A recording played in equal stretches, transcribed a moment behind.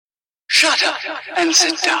Shut up and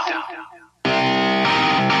sit down.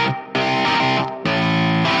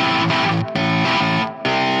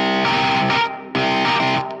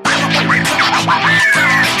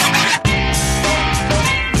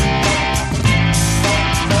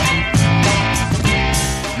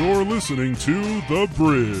 You're listening to The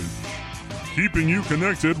Bridge, keeping you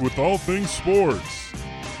connected with all things sports.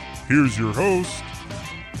 Here's your host,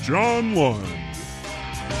 John Lund.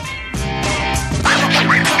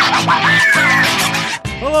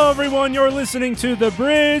 Hello everyone, you're listening to The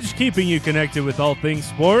Bridge, keeping you connected with all things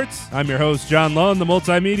sports. I'm your host, John Lund, the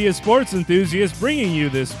multimedia sports enthusiast, bringing you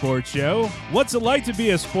this sports show. What's it like to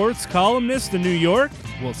be a sports columnist in New York?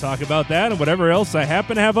 We'll talk about that and whatever else I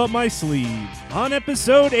happen to have up my sleeve on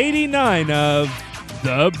episode 89 of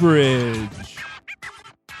The Bridge.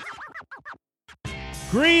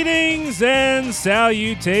 Greetings and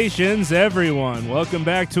salutations, everyone. Welcome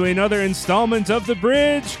back to another installment of The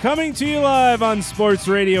Bridge, coming to you live on Sports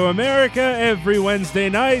Radio America every Wednesday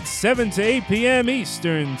night, 7 to 8 p.m.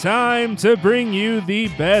 Eastern Time, to bring you the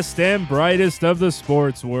best and brightest of the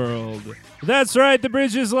sports world. That's right, The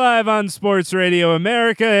Bridge is live on Sports Radio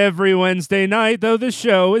America every Wednesday night, though the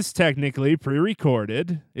show is technically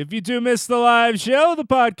pre-recorded. If you do miss the live show, the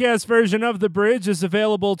podcast version of The Bridge is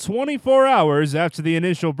available 24 hours after the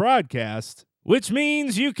initial broadcast, which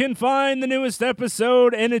means you can find the newest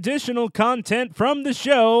episode and additional content from the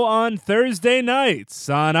show on Thursday nights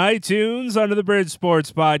on iTunes under the Bridge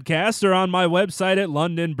Sports Podcast or on my website at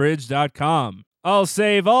londonbridge.com. I'll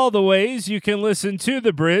save all the ways you can listen to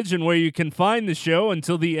The Bridge and where you can find the show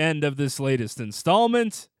until the end of this latest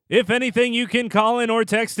installment. If anything, you can call in or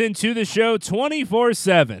text into the show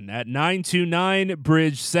 24/7 at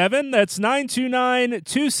 929-BRIDGE-7. That's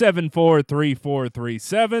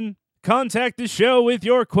 929-274-3437. Contact the show with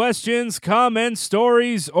your questions, comments,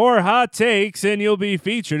 stories, or hot takes, and you'll be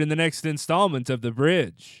featured in the next installment of The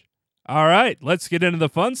Bridge. All right, let's get into the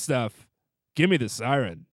fun stuff. Give me the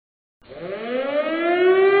siren.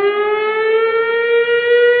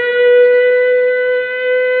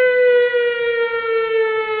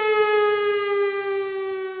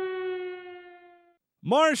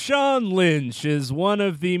 Marshawn Lynch is one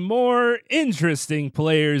of the more interesting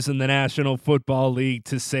players in the National Football League,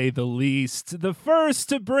 to say the least. The first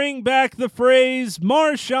to bring back the phrase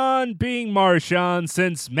Marshawn being Marshawn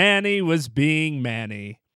since Manny was being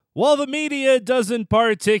Manny. While the media doesn't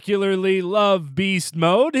particularly love beast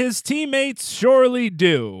mode, his teammates surely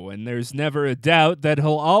do, and there's never a doubt that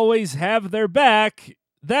he'll always have their back.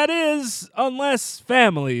 That is, unless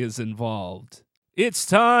family is involved. It's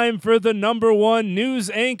time for the #1 news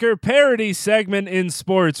anchor parody segment in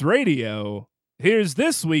sports radio. Here's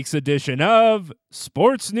this week's edition of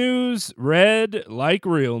Sports News Read Like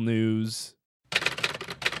Real News.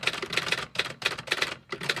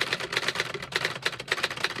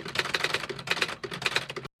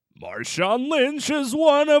 Marshawn Lynch is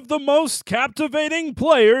one of the most captivating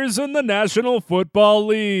players in the National Football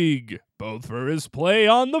League, both for his play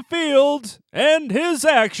on the field and his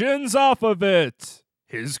actions off of it.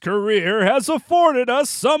 His career has afforded us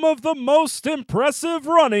some of the most impressive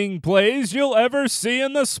running plays you'll ever see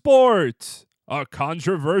in the sport. A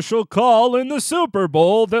controversial call in the Super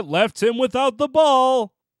Bowl that left him without the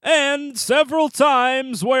ball, and several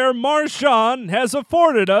times where Marshawn has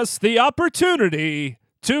afforded us the opportunity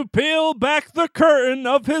to peel back the curtain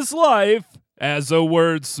of his life as a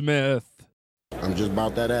wordsmith. I'm just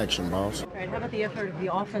about that action, boss. All right, how about the effort of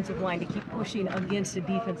the offensive line to keep pushing against the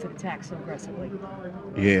defensive attack so aggressively?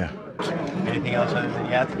 Yeah. Anything else other than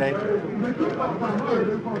yeah today?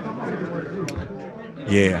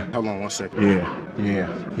 Yeah. Hold on 1 second. Yeah.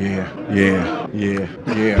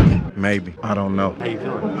 Maybe. I don't know. How you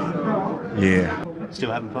feeling? Yeah.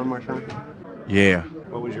 Still having fun, Marshawn? Yeah.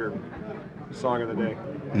 What was your song of the day?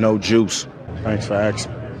 No juice. Thanks for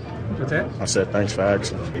asking. What's that? I said thanks for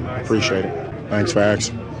asking. Appreciate it. Thanks for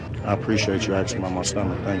asking. I appreciate you asking about my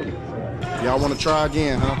stomach. Thank you. Y'all want to try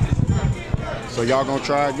again, huh? So y'all gonna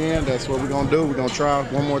try again? That's what we're gonna do. We're gonna try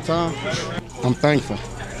one more time. I'm thankful.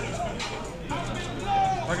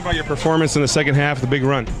 Talk about your performance in the second half of the big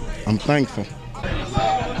run. I'm thankful.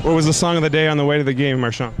 What was the song of the day on the way to the game,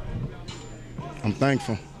 Marshawn? I'm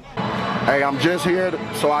thankful. Hey, I'm just here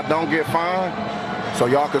so I don't get fined. So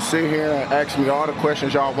y'all can sit here and ask me all the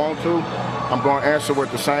questions y'all want to. I'm going to answer with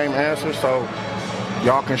the same answer, so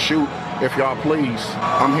y'all can shoot if y'all please.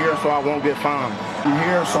 I'm here so I won't get fined. I'm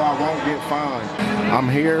here so I won't get fined. I'm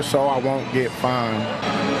here so I won't get fined.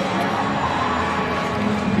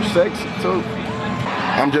 You sexy too.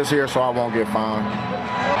 I'm just here so I won't get fined.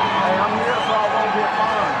 Hey, I'm here so I won't get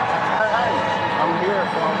fined. Hey, I'm here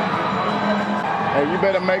so I won't get fined. Hey, you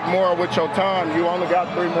better make more with your time. You only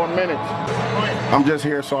got 3 more minutes. I'm just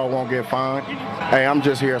here so I won't get fined. Hey, I'm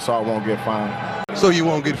just here so I won't get fined. So you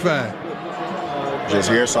won't get fined? Just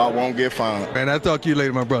here so I won't get fined. Man, I'll talk to you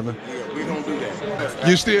later, my brother. Yeah, we gonna do that.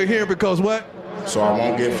 You still here because what? So I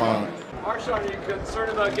won't get fined. Marshawn, are you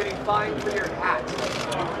concerned about getting fined for your hat?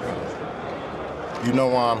 You know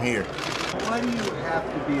why I'm here. Why do you have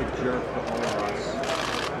to be a jerk to all of us?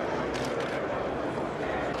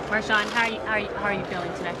 Marshawn, how are you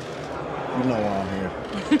feeling today? You know why I'm here.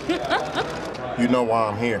 You know why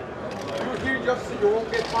I'm here. You're here just so you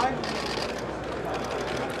won't get fined?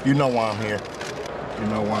 You know why I'm here. You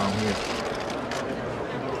know why I'm here.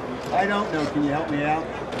 I don't know. Can you help me out?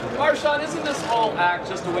 Marshawn, isn't this whole act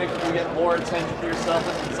just a way for you to get more attention for yourself?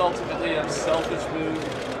 It's ultimately a selfish move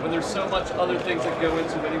when there's so much other things that go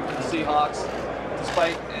into winning for the Seahawks,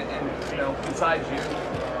 despite and besides you.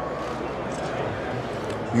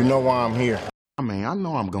 You know why I'm here. I mean, I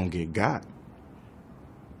know I'm gonna get got.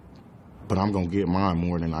 But I'm gonna get mine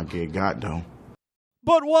more than I get got, though.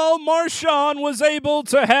 But while Marshawn was able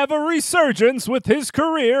to have a resurgence with his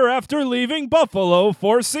career after leaving Buffalo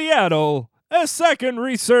for Seattle, a second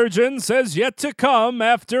resurgence has yet to come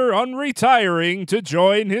after unretiring to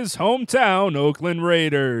join his hometown Oakland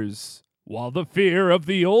Raiders. While the fear of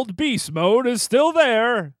the old beast mode is still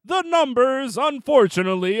there, the numbers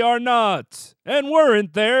unfortunately are not, and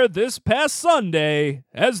weren't there this past Sunday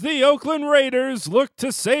as the Oakland Raiders looked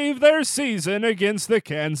to save their season against the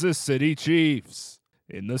Kansas City Chiefs.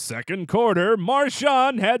 In the second quarter,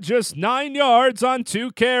 Marshawn had just 9 yards on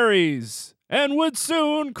 2 carries, and would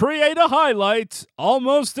soon create a highlight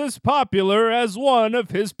almost as popular as one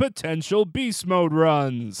of his potential beast mode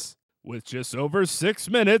runs. With just over 6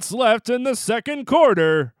 minutes left in the second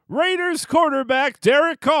quarter, Raiders quarterback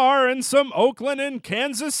Derek Carr and some Oakland and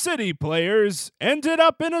Kansas City players ended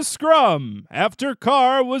up in a scrum after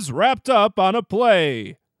Carr was wrapped up on a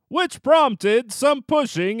play, which prompted some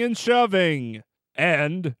pushing and shoving.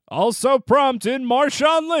 And also prompted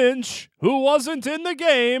Marshawn Lynch, who wasn't in the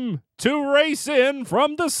game, to race in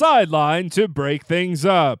from the sideline to break things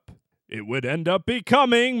up. It would end up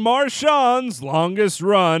becoming Marshawn's longest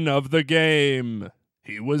run of the game.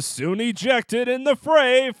 He was soon ejected in the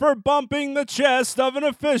fray for bumping the chest of an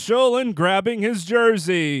official and grabbing his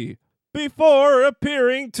jersey, before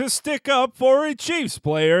appearing to stick up for a Chiefs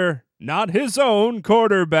player, not his own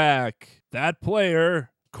quarterback. That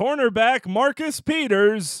player, cornerback Marcus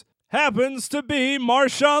Peters, happens to be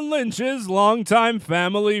Marshawn Lynch's longtime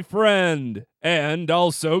family friend, and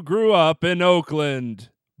also grew up in Oakland.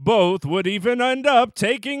 Both would even end up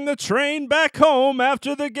taking the train back home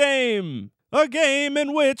after the game, a game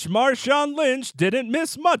in which Marshawn Lynch didn't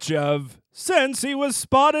miss much of, since he was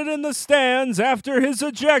spotted in the stands after his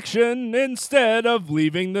ejection instead of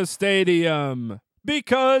leaving the stadium.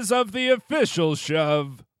 Because of the official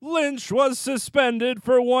shove, Lynch was suspended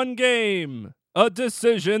for 1 game, a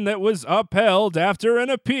decision that was upheld after an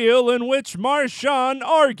appeal in which Marshawn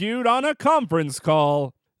argued on a conference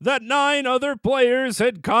call that 9 other players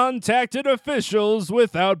had contacted officials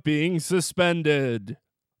without being suspended.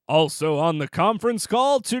 Also on the conference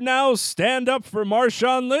call to now stand up for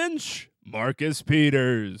Marshawn Lynch, Marcus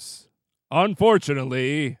Peters.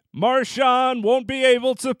 Unfortunately, Marshawn won't be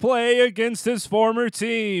able to play against his former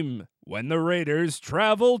team when the Raiders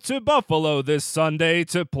travel to Buffalo this Sunday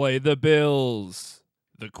to play the Bills.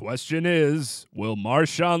 The question is, will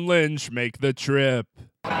Marshawn Lynch make the trip?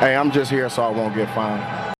 Hey, I'm just here so I won't get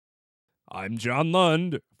fined. I'm John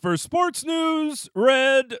Lund for Sports News,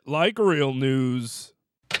 read like real news.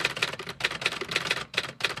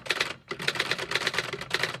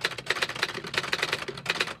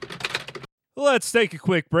 Let's take a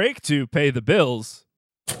quick break to pay the bills.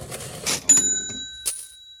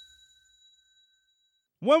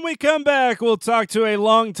 When we come back, we'll talk to a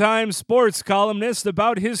longtime sports columnist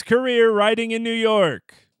about his career writing in New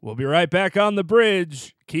York. We'll be right back on the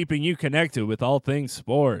bridge, keeping you connected with all things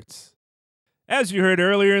sports. As you heard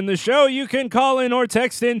earlier in the show, you can call in or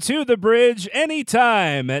text in to the bridge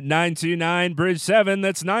anytime at 929-BRIDGE-7.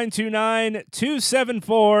 That's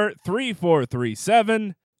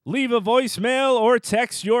 929-274-3437. Leave a voicemail or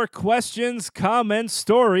text your questions, comments,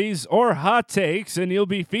 stories, or hot takes, and you'll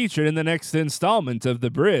be featured in the next installment of The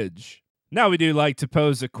Bridge. Now, we do like to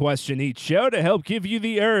pose a question each show to help give you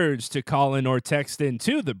the urge to call in or text in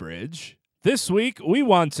to The Bridge. This week, we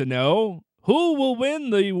want to know, who will win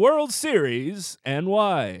the World Series and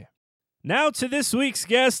why? Now to this week's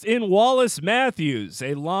guest in Wallace Matthews,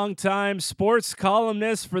 a longtime sports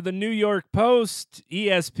columnist for the New York Post,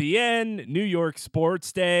 ESPN, New York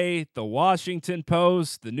Sports Day, the Washington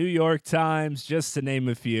Post, the New York Times, just to name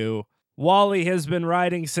a few. Wally has been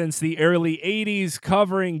writing since the early 80s,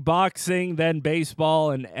 covering boxing, then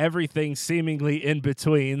baseball, and everything seemingly in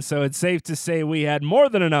between, so it's safe to say we had more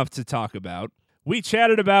than enough to talk about. We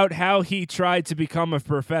chatted about how he tried to become a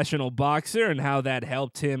professional boxer and how that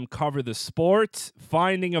helped him cover the sport,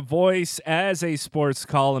 finding a voice as a sports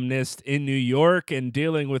columnist in New York and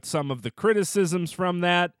dealing with some of the criticisms from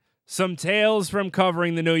that, some tales from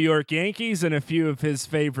covering the New York Yankees and a few of his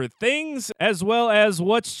favorite things, as well as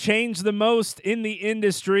what's changed the most in the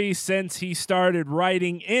industry since he started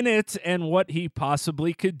writing in it and what he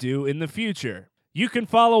possibly could do in the future. You can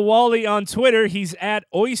follow Wally on Twitter. He's at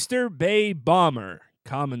Oyster Bay Bomber.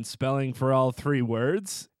 Common spelling for all three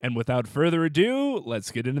words. And without further ado,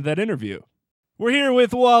 let's get into that interview. We're here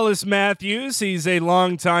with Wallace Matthews. He's a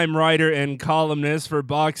longtime writer and columnist for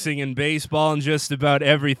boxing and baseball and just about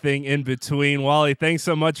everything in between. Wally, thanks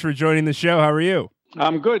so much for joining the show. How are you?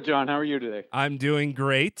 I'm good, John. How are you today? I'm doing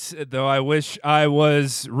great, though I wish I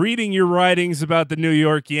was reading your writings about the New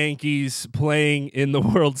York Yankees playing in the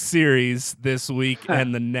World Series this week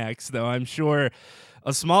and the next, though I'm sure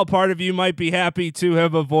a small part of you might be happy to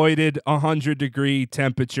have avoided 100-degree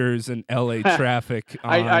temperatures and LA traffic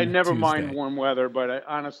on I never Tuesday. mind warm weather, but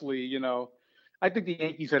honestly, I think the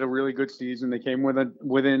Yankees had a really good season. They came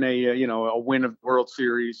within a win of the World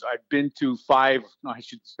Series. I've been to five.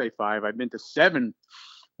 I've been to 7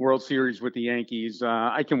 World Series with the Yankees.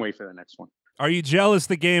 I can wait for the next one. Are you jealous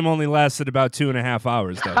the game only lasted about 2.5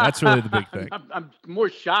 hours, though? That's really the big thing. I'm more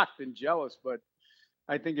shocked than jealous, but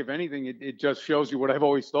I think if anything, it just shows you what I've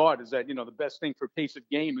always thought is that, the best thing for pace of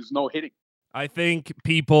game is no hitting. I think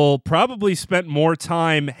people probably spent more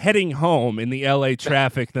time heading home in the LA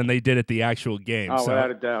traffic than they did at the actual game. Oh,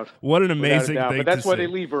 without a doubt. What an amazing thing But that's to why see. they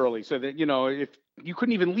leave early, so that, if you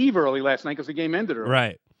couldn't even leave early last night because the game ended early.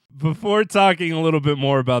 Right. Before talking a little bit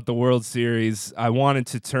more about the World Series, I wanted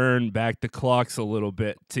to turn back the clocks a little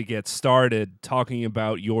bit to get started talking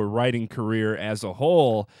about your writing career as a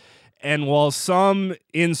whole. And while some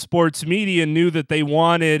in sports media knew that they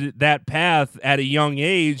wanted that path at a young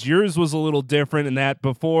age, yours was a little different in that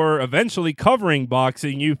before eventually covering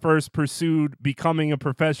boxing, you first pursued becoming a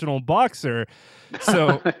professional boxer.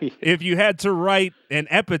 So if you had to write an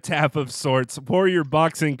epitaph of sorts for your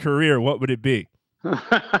boxing career, what would it be?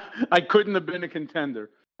 I couldn't have been a contender.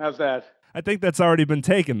 How's that? I think that's already been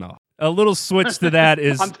taken, though. A little switch to that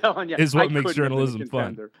is I'm telling you, is what makes journalism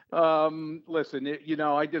fun. Listen,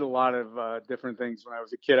 I did a lot of different things when I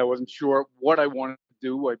was a kid. I wasn't sure what I wanted to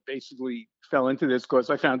do. I basically fell into this because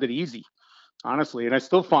I found it easy, honestly, and I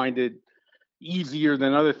still find it easier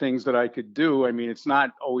than other things that I could do. I mean, it's not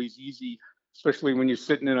always easy, especially when you're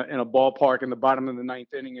sitting in a ballpark in the bottom of the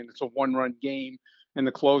 9th inning and it's a 1-run game and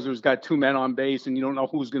the closer's got 2 men on base and you don't know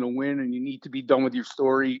who's going to win and you need to be done with your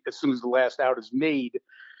story as soon as the last out is made.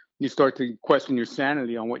 You start to question your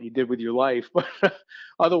sanity on what you did with your life. But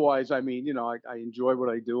otherwise, I mean, I enjoy what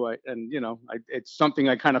I do. It's something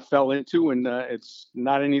I kind of fell into, and it's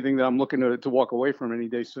not anything that I'm looking to walk away from any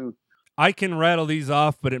day soon. I can rattle these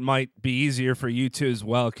off, but it might be easier for you to as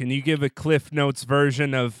well. Can you give a Cliff Notes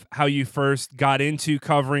version of how you first got into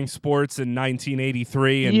covering sports in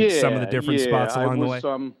 1983 and some of the different spots along the way?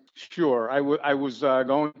 Sure. I was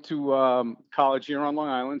going to college here on Long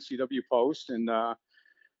Island, CW Post, and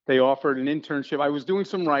they offered an internship. I was doing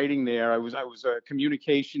some writing there. I was a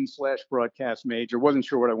communication/broadcast major. Wasn't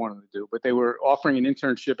sure what I wanted to do, but they were offering an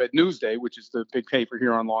internship at Newsday, which is the big paper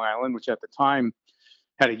here on Long Island, which at the time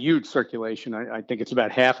had a huge circulation. I think it's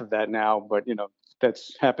about half of that now, but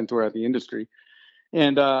that's happened throughout the industry.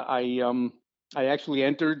 And I actually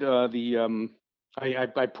entered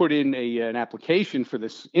I put in an application for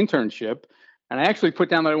this internship. And I actually put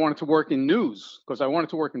down that I wanted to work in news because I wanted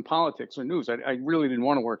to work in politics or news. I really didn't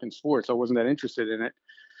want to work in sports. I wasn't that interested in it.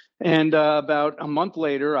 And about a month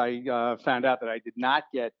later, I found out that I did not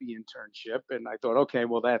get the internship. And I thought, okay,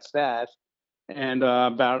 well, that's that. And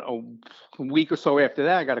about a week or so after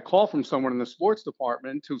that, I got a call from someone in the sports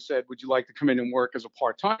department who said, would you like to come in and work as a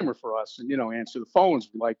part-timer for us? And, answer the phones.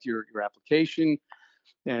 We liked your application.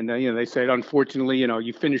 And, they said, unfortunately,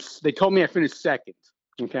 you finished. They told me I finished second.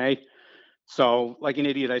 Okay. So like an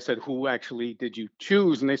idiot, I said, who actually did you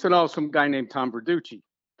choose? And they said, oh, some guy named Tom Verducci.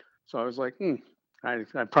 So I was like,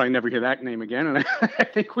 I'd probably never hear that name again. And I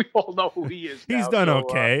think we all know who he is now. He's done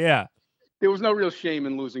okay, yeah. There was no real shame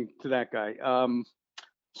in losing to that guy.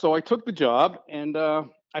 So I took the job and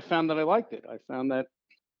I found that I liked it. I found that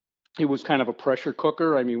it was kind of a pressure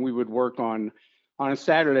cooker. I mean, we would work on a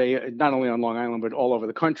Saturday, not only on Long Island, but all over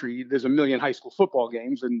the country. There's a million high school football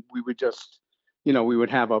games and we would just we would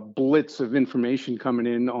have a blitz of information coming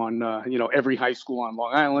in on, every high school on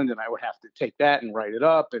Long Island, and I would have to take that and write it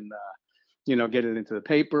up. And get it into the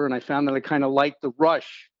paper. And I found that I kind of liked the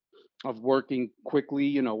rush of working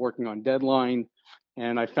quickly, working on deadline.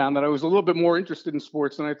 And I found that I was a little bit more interested in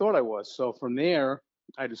sports than I thought I was. So from there,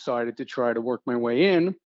 I decided to try to work my way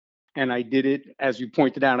in. And I did it, as you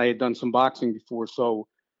pointed out, I had done some boxing before. So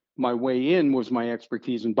my way in was my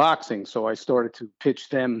expertise in boxing. So I started to pitch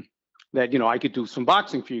them that, I could do some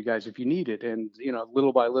boxing for you guys if you need it. And,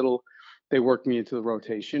 little by little, they worked me into the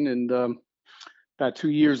rotation. And about 2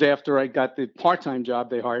 years after I got the part-time job,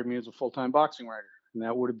 they hired me as a full-time boxing writer. And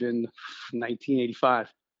that would have been 1985.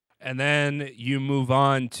 And then you move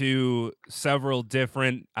on to several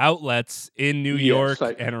different outlets in New York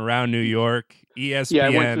and around New York, ESPN. Yeah, I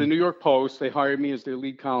went to the New York Post. They hired me as their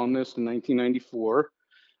lead columnist in 1994.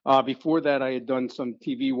 Before that, I had done some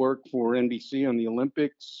TV work for NBC on the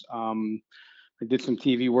Olympics. I did some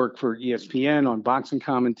TV work for ESPN on boxing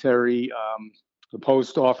commentary. The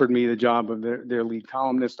Post offered me the job of their lead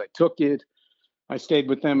columnist. I took it. I stayed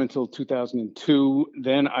with them until 2002.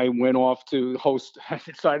 Then I went off to host. I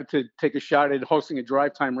decided to take a shot at hosting a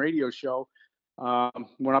drive time radio show.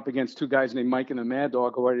 Went up against two guys named Mike and the Mad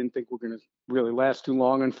Dog, who I didn't think were going to really last too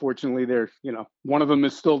long. Unfortunately, one of them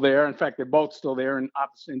is still there. In fact, they're both still there in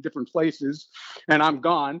different places, and I'm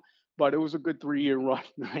gone. But it was a good 3-year run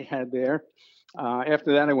I had there.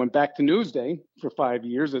 After that, I went back to Newsday for 5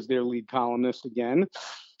 years as their lead columnist again.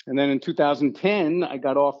 And then in 2010, I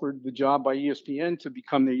got offered the job by ESPN to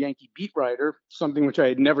become their Yankee beat writer, something which I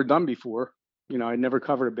had never done before. I'd never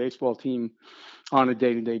covered a baseball team on a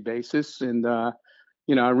day-to-day basis. And, I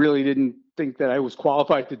really didn't think that I was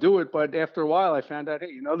qualified to do it. But after a while, I found out,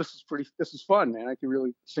 hey, this is fun, man. I can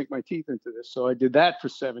really sink my teeth into this. So I did that for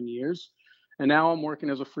 7 years. And now I'm working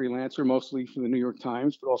as a freelancer, mostly for the New York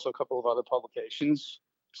Times, but also a couple of other publications.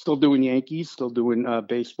 Still doing Yankees, still doing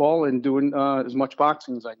baseball, and doing as much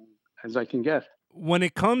boxing as I can get. When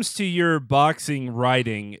it comes to your boxing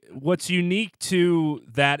writing, what's unique to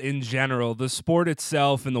that in general? The sport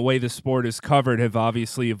itself and the way the sport is covered have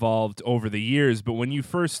obviously evolved over the years, but when you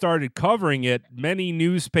first started covering it, many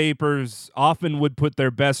newspapers often would put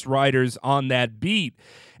their best writers on that beat,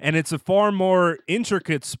 and it's a far more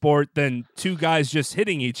intricate sport than two guys just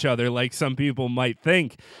hitting each other like some people might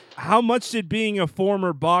think. How much did being a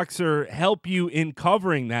former boxer help you in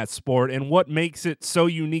covering that sport, and what makes it so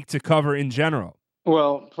unique to cover in general?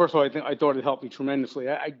 Well, first of all, I thought it helped me tremendously.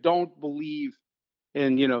 I don't believe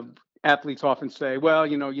in, athletes often say, well,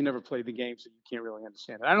 you never played the game, so you can't really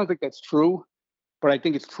understand it. I don't think that's true, but I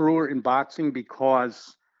think it's truer in boxing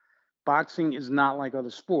because boxing is not like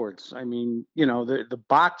other sports. I mean, the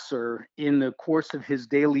boxer in the course of his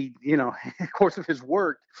daily, course of his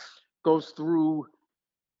work goes through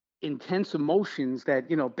intense emotions that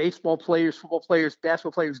baseball players, football players,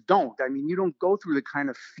 basketball players don't. I mean, you don't go through the kind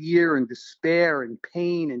of fear and despair and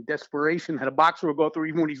pain and desperation that a boxer will go through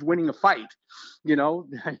even when he's winning a fight.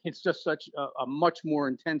 It's just such a much more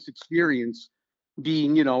intense experience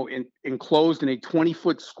being enclosed in a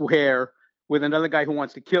 20-foot square with another guy who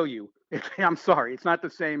wants to kill you. I'm sorry, it's not the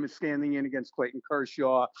same as standing in against Clayton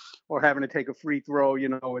Kershaw or having to take a free throw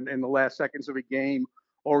in the last seconds of a game,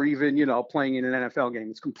 or even, playing in an NFL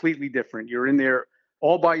game. It's completely different. You're in there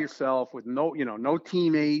all by yourself with no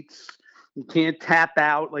teammates. You can't tap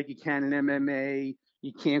out like you can in MMA.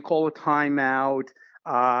 You can't call a timeout.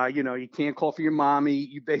 You can't call for your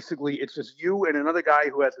mommy. It's just you and another guy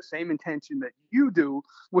who has the same intention that you do,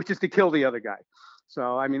 which is to kill the other guy.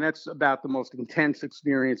 So, I mean, that's about the most intense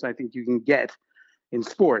experience I think you can get in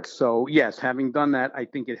sports. So, yes, having done that, I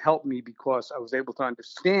think it helped me because I was able to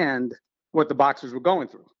understand what the boxers were going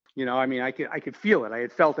through. I could feel it. I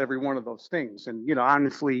had felt every one of those things. And,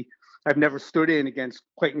 honestly, I've never stood in against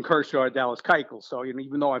Clayton Kershaw or Dallas Keuchel. So,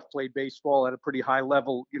 even though I've played baseball at a pretty high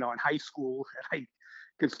level, in high school, and I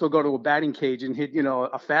can still go to a batting cage and hit,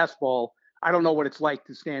 a fastball. I don't know what it's like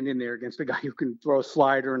to stand in there against a guy who can throw a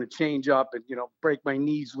slider and a changeup and, break my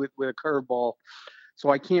knees with a curveball. So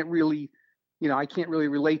I can't really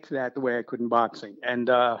relate to that the way I could in boxing. And,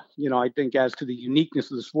 I think as to the uniqueness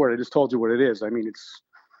of the sport, I just told you what it is. I mean, it's,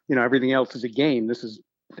 everything else is a game. This is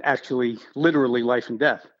actually literally life and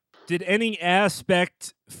death. Did any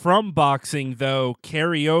aspect from boxing, though,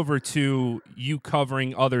 carry over to you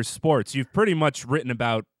covering other sports? You've pretty much written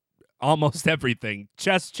about almost everything.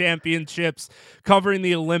 Chess championships, covering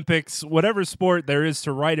the Olympics, whatever sport there is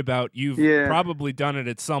to write about, you've probably done it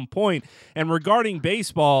at some point. And regarding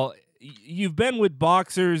baseball, you've been with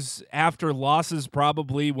boxers after losses,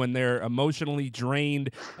 probably when they're emotionally drained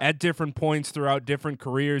at different points throughout different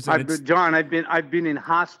careers. And I've been in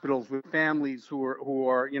hospitals with families who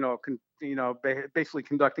are basically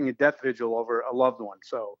conducting a death vigil over a loved one.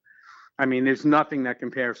 So, I mean, there's nothing that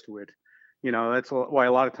compares to it. That's why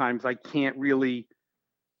a lot of times I can't really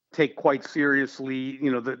take quite seriously,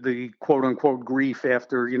 the quote unquote grief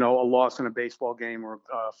after, a loss in a baseball game or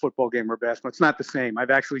a football game or basketball. It's not the same.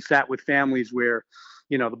 I've actually sat with families where,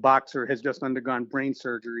 the boxer has just undergone brain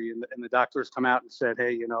surgery and the doctor has come out and said,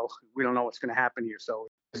 hey, we don't know what's going to happen here. So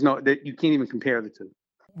you can't even compare the two.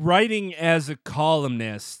 Writing as a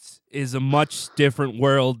columnist is a much different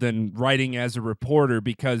world than writing as a reporter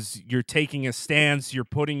because you're taking a stance, you're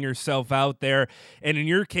putting yourself out there. And in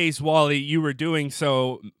your case, Wally, you were doing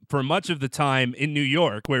so for much of the time in New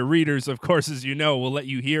York, where readers, of course, as you know, will let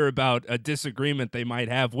you hear about a disagreement they might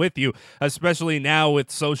have with you, especially now with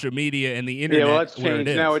social media and the internet. Yeah, well, that's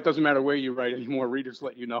changed. Now it doesn't matter where you write anymore. Readers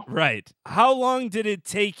let you know. Right. How long did it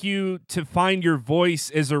take you to find your voice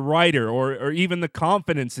as a writer or even the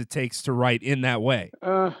confidence it takes to write in that way?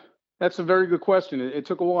 That's a very good question. It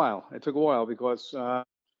took a while. It took a while because I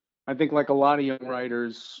think like a lot of young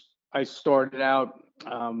writers, I started out,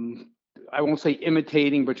 I won't say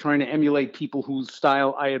imitating, but trying to emulate people whose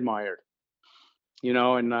style I admired.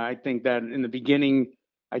 And I think that in the beginning,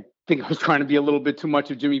 I think I was trying to be a little bit too much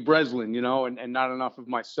of Jimmy Breslin, and not enough of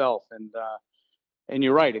myself. And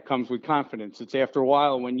you're right, it comes with confidence. It's after a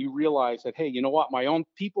while when you realize that, hey, you know what, my own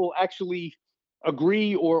people actually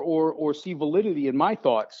agree or see validity in my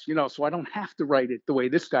thoughts, so I don't have to write it the way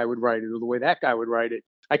this guy would write it or the way that guy would write it.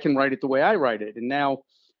 I can write it the way I write it. And now,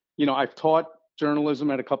 I've taught journalism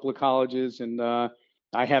at a couple of colleges, and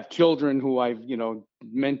I have children who I've,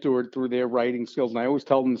 mentored through their writing skills. And I always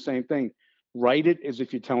tell them the same thing. Write it as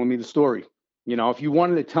if you're telling me the story. If you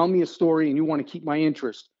wanted to tell me a story and you want to keep my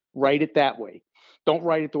interest, write it that way. Don't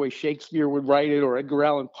write it the way Shakespeare would write it or Edgar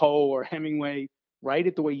Allan Poe or Hemingway. Write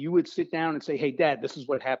it the way you would sit down and say, hey, Dad, this is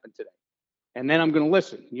what happened today. And then I'm going to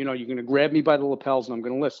listen. You're going to grab me by the lapels and I'm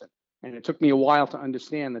going to listen. And it took me a while to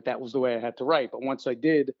understand that was the way I had to write. But once I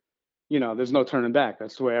did, there's no turning back.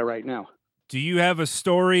 That's the way I write now. Do you have a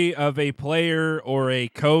story of a player or a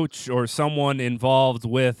coach or someone involved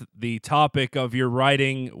with the topic of your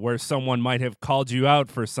writing where someone might have called you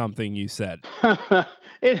out for something you said?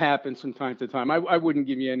 It happens from time to time. I wouldn't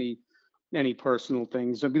give you any personal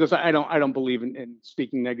things because I don't believe in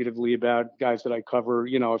speaking negatively about guys that I cover.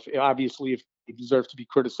 If they deserve to be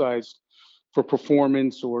criticized for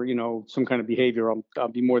performance or some kind of behavior, I'll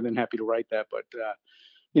be more than happy to write that. But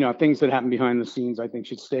things that happen behind the scenes, I think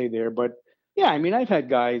should stay there. But yeah, I mean, I've had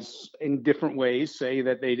guys in different ways say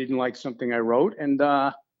that they didn't like something I wrote, and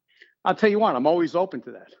I'll tell you what, I'm always open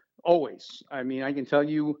to that. Always. I mean, I can tell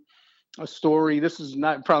you a story. This is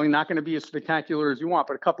probably not going to be as spectacular as you want,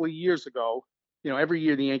 but a couple of years ago, every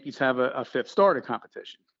year the Yankees have a fifth starter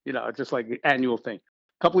competition, just like an annual thing.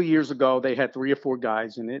 A couple of years ago, they had 3 or 4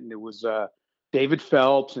 guys in it, and it was David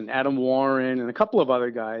Phelps and Adam Warren and a couple of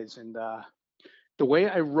other guys. And the way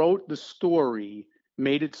I wrote the story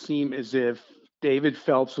made it seem as if David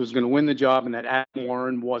Phelps was going to win the job and that Adam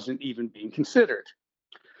Warren wasn't even being considered.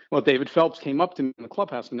 Well, David Phelps came up to me in the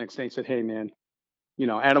clubhouse the next day and said, hey, man,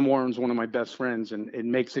 Adam Warren's one of my best friends, and it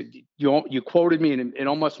makes it, you quoted me, and it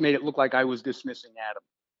almost made it look like I was dismissing Adam.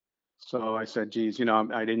 So I said, geez,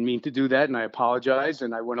 I didn't mean to do that, and I apologize.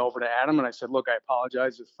 And I went over to Adam, and I said, look, I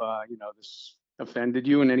apologize if, this offended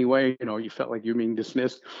you in any way, you felt like you're being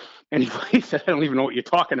dismissed. And he said, I don't even know what you're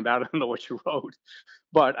talking about. I don't know what you wrote.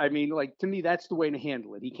 But I mean, like, to me, that's the way to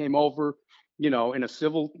handle it. He came over, in a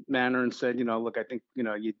civil manner and said, look, I think,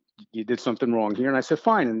 you did something wrong here. And I said,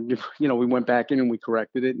 fine. And, we went back in and we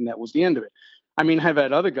corrected it. And that was the end of it. I mean, I've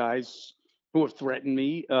had other guys who have threatened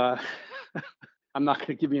me. I'm not going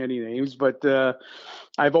to give you any names, but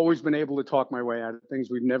I've always been able to talk my way out of things.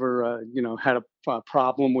 We've never, had a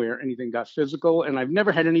problem where anything got physical. And I've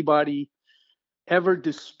never had anybody ever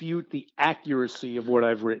dispute the accuracy of what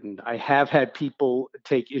I've written. I have had people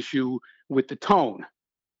take issue with the tone.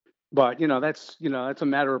 But, that's a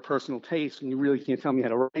matter of personal taste, and you really can't tell me how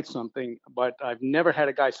to write something. But I've never had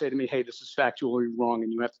a guy say to me, hey, this is factually wrong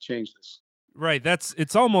and you have to change this. Right.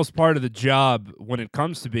 It's almost part of the job when it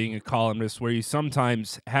comes to being a columnist, where you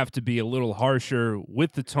sometimes have to be a little harsher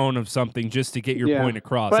with the tone of something just to get your point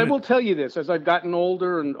across. But I will tell you this, as I've gotten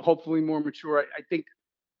older and hopefully more mature, I think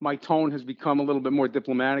my tone has become a little bit more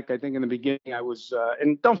diplomatic. I think in the beginning I was,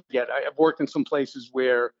 and don't forget, I've worked in some places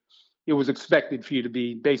where it was expected for you to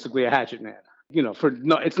be basically a hatchet man.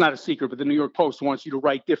 It's not a secret, but the New York Post wants you to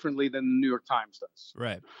write differently than the New York Times does.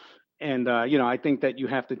 Right. And, I think that you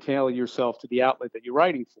have to tailor yourself to the outlet that you're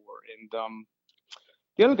writing for. And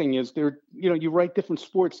the other thing is you write different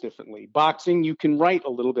sports differently. Boxing, you can write a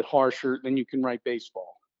little bit harsher than you can write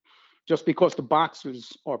baseball. Just because the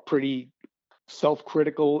boxers are pretty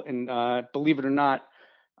self-critical and believe it or not,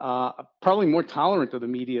 probably more tolerant of the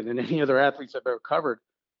media than any other athletes I've ever covered.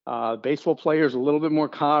 Baseball players a little bit more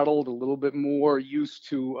coddled, a little bit more used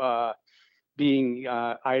to being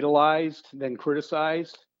idolized than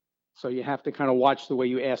criticized. So you have to kind of watch the way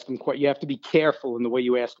you ask them. You have to be careful in the way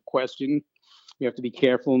you ask a question. You have to be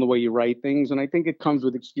careful in the way you write things. And I think it comes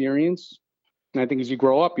with experience. And I think as you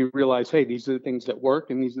grow up, you realize, hey, these are the things that work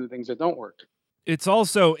and these are the things that don't work. It's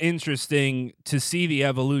also interesting to see the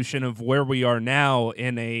evolution of where we are now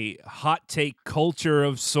in a hot take culture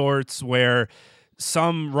of sorts, where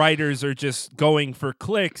some writers are just going for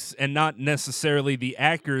clicks and not necessarily the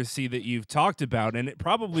accuracy that you've talked about. And it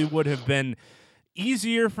probably would have been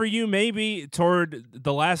easier for you maybe toward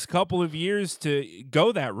the last couple of years to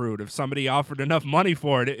go that route. If somebody offered enough money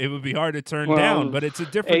for it, it would be hard to turn down, but it's a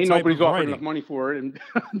different type nobody's of offered writing. enough money for it. And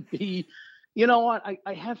B, you know what?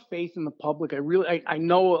 I have faith in the public. I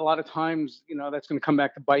know a lot of times, that's going to come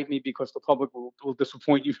back to bite me because the public will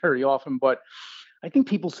disappoint you very often. But I think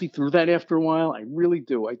people see through that after a while. I really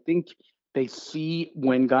do. I think they see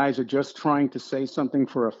when guys are just trying to say something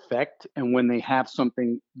for effect and when they have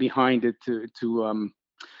something behind it to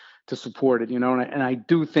support it, And I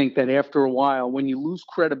do think that after a while, when you lose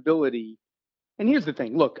credibility, and here's the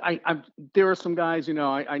thing, look, there are some guys,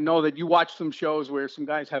 I know that you watch some shows where some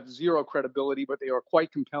guys have zero credibility, but they are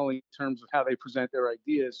quite compelling in terms of how they present their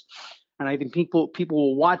ideas. And I think people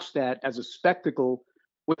will watch that as a spectacle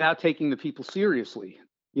without taking the people seriously.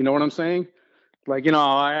 You know what I'm saying? Like,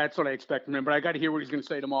 that's what I expect from him, but I got to hear what he's going to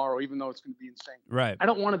say tomorrow, even though it's going to be insane. Right. I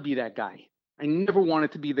don't want to be that guy. I never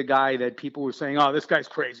wanted to be the guy that people were saying, oh, this guy's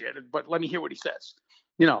crazy, but let me hear what he says.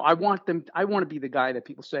 I want to be the guy that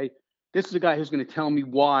people say, this is a guy who's going to tell me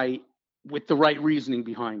why with the right reasoning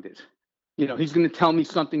behind it. He's going to tell me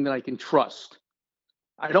something that I can trust.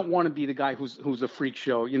 I don't want to be the guy who's a freak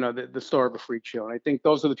show, the star of a freak show. And I think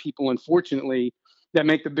those are the people, unfortunately, that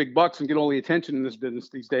make the big bucks and get all the attention in this business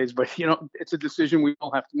these days. But, it's a decision we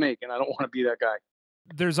all have to make, and I don't want to be that guy.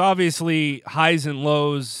 There's obviously highs and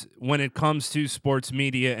lows when it comes to sports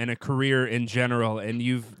media and a career in general, and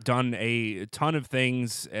you've done a ton of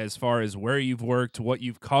things as far as where you've worked, what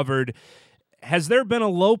you've covered. Has there been a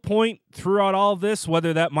low point throughout all of this,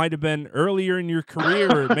 whether that might have been earlier in your career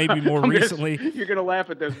or maybe more recently? You're going to laugh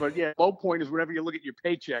at this, but yeah, low point is whenever you look at your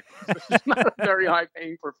paycheck. This is not a very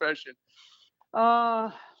high-paying profession.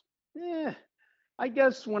 Yeah, I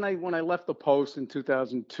guess when I left the Post in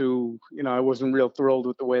 2002, I wasn't real thrilled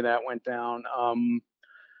with the way that went down.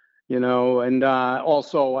 And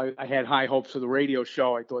also I had high hopes for the radio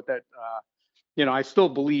show. I thought that, I still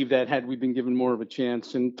believe that had we been given more of a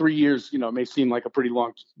chance, and 3 years, may seem like a pretty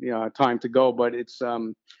long time to go, but it's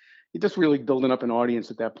just really building up an audience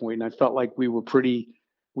at that point. And I felt like we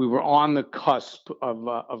were on the cusp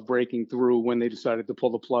of breaking through when they decided to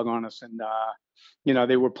pull the plug on us. And,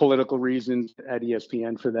 there were political reasons at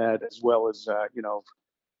ESPN for that, as well as,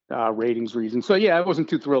 ratings reasons. So, yeah, I wasn't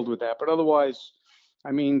too thrilled with that. But otherwise,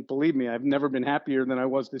 believe me, I've never been happier than I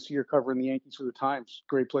was this year covering the Yankees for the Times.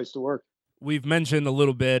 Great place to work. We've mentioned a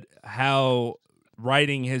little bit how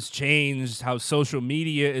writing has changed, how social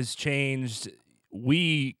media has changed.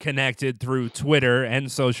 We connected through Twitter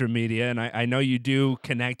and social media, and I know you do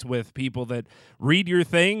connect with people that read your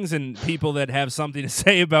things and people that have something to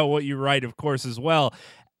say about what you write, of course, as well.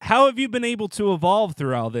 How have you been able to evolve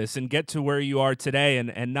through all this and get to where you are today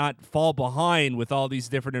and not fall behind with all these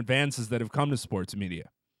different advances that have come to sports media?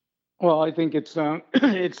 Well, I think it's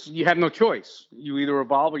you have no choice. You either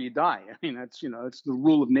evolve or you die. That's it's the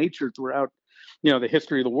rule of nature throughout the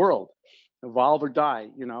history of the world. Evolve or die.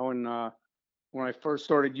 And when I first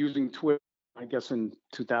started using Twitter, I guess in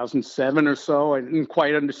 2007 or so, I didn't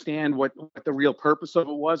quite understand what the real purpose of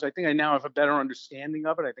it was. I think I now have a better understanding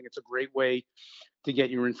of it. I think it's a great way to get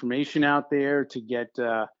your information out there, to get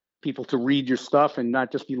people to read your stuff and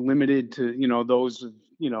not just be limited to those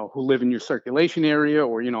who live in your circulation area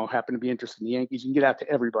or happen to be interested in the Yankees. You can get out to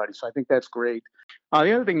everybody, so I think that's great.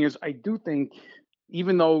 The other thing is, I do think,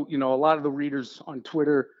 even though a lot of the readers on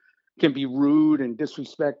Twitter can be rude and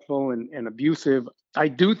disrespectful and abusive, I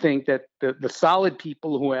do think that the solid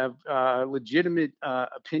people who have legitimate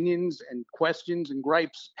opinions and questions and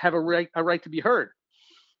gripes have a right to be heard.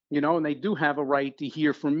 And they do have a right to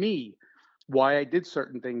hear from me why I did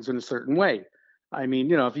certain things in a certain way.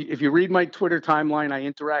 If you read my Twitter timeline, I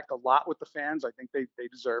interact a lot with the fans. I think they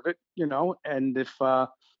deserve it, and if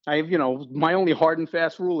my only hard and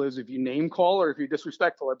fast rule is if you name call or if you're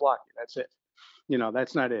disrespectful, I block you. That's it.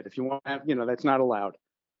 That's not it. If you want to have, that's not allowed.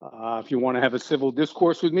 If you want to have a civil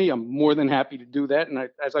discourse with me, I'm more than happy to do that. And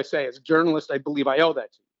as I say, as a journalist, I believe I owe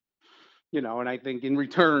that to you. And I think in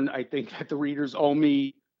return, I think that the readers owe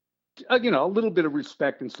me a little bit of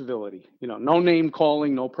respect and civility. No name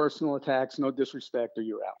calling, no personal attacks, no disrespect, or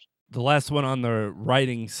you're out. The last one on the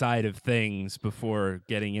writing side of things before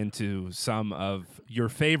getting into some of your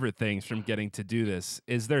favorite things from getting to do this.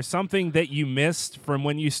 Is there something that you missed from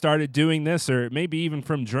when you started doing this, or maybe even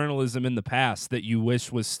from journalism in the past, that you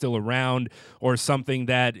wish was still around, or something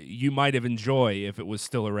that you might have enjoyed if it was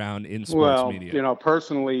still around in sports media?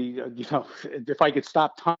 Personally, if I could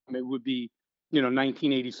stop time, it would be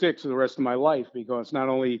 1986 for the rest of my life, because not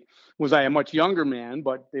only was I a much younger man,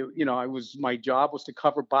 but my job was to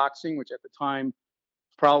cover boxing, which at the time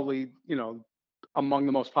probably among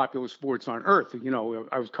the most popular sports on earth.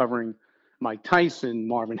 I was covering Mike Tyson,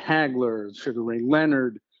 Marvin Hagler, Sugar Ray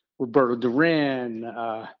Leonard, Roberto Duran,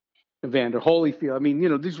 Evander Holyfield. I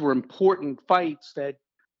mean, these were important fights that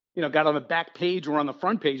got on the back page or on the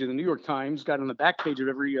front page of the New York Times, got on the back page of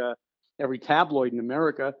every tabloid in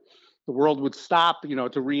America. The world would stop,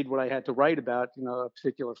 to read what I had to write about, a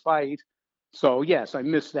particular fight. So yes, I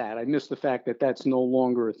miss that. I miss the fact that that's no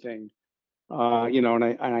longer a thing, and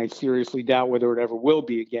I seriously doubt whether it ever will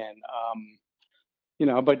be again.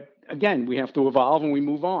 But again, we have to evolve and we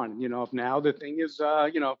move on. If now the thing is,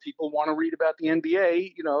 people want to read about the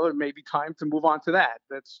NBA, it may be time to move on to that.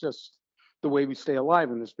 That's just the way we stay alive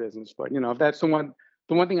in this business. But if that's the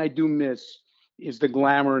one thing I do miss is the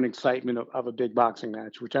glamour and excitement of a big boxing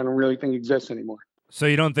match, which I don't really think exists anymore. So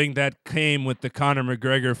you don't think that came with the Conor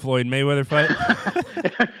McGregor-Floyd Mayweather fight?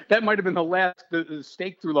 That might have been the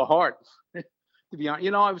stake through the heart, to be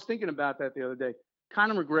honest. I was thinking about that the other day.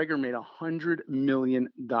 Conor McGregor made $100 million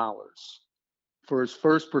for his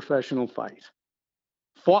first professional fight.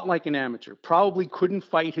 Fought like an amateur. Probably couldn't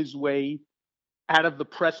fight his way out of the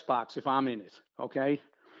press box if I'm in it, okay?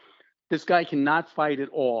 This guy cannot fight at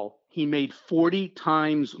all. He made 40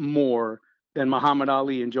 times more than Muhammad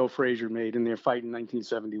Ali and Joe Frazier made in their fight in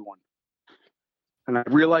 1971. And I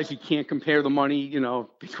realize you can't compare the money,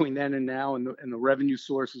 between then and now and the revenue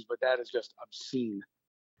sources, but that is just obscene.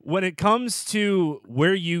 When it comes to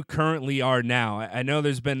where you currently are now, I know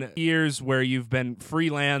there's been years where you've been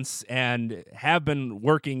freelance and have been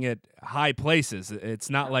working at high places. It's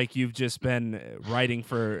not like you've just been writing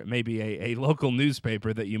for maybe a local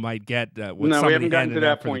newspaper that you might get with no, somebody we haven't gotten to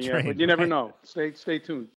that point yet, but you never know. Stay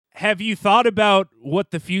tuned. Have you thought about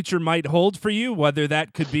what the future might hold for you, whether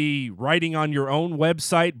that could be writing on your own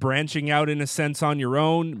website, branching out in a sense on your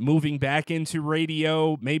own, moving back into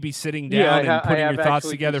radio, maybe sitting down and putting your thoughts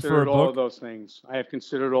together for a book? All of those things. I have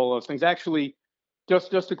considered all those things. Actually,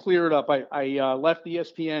 just to clear it up, I left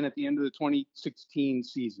ESPN at the end of the 2016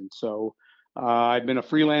 season. So I've been a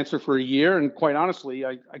freelancer for a year, and quite honestly,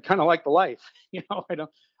 I kind of like the life.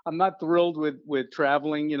 I'm not thrilled with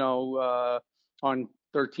traveling, on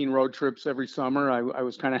 13 road trips every summer. I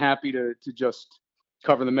was kind of happy to just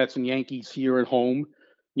cover the Mets and Yankees here at home,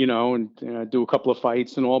 and do a couple of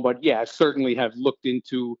fights and all. But yeah, I certainly have looked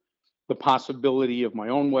into the possibility of my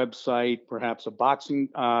own website, perhaps a boxing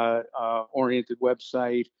oriented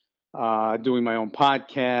website, doing my own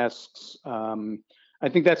podcasts. I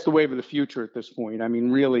think that's the wave of the future at this point. I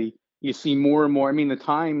mean, really, you see more and more. I mean, the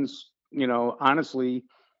Times, honestly,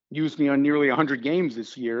 used me on nearly 100 games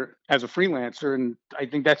this year as a freelancer. And I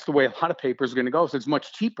think that's the way a lot of papers are going to go. So it's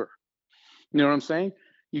much cheaper. You know what I'm saying?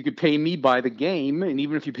 You could pay me by the game. And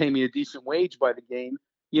even if you pay me a decent wage by the game,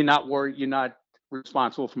 you're not worried. You're not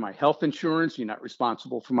responsible for my health insurance. You're not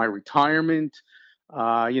responsible for my retirement.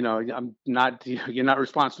 I'm not, you're not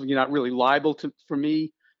responsible. You're not really liable for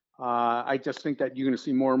me. I just think that you're going to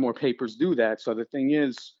see more and more papers do that. So the thing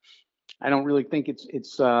is, I don't really think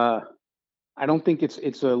I don't think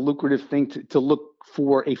it's a lucrative thing to look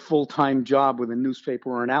for a full-time job with a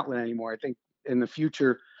newspaper or an outlet anymore. I think in the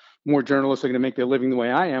future, more journalists are going to make their living the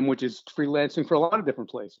way I am, which is freelancing for a lot of different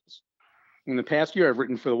places. In the past year, I've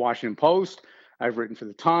written for the Washington Post. I've written for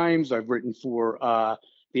the Times. I've written for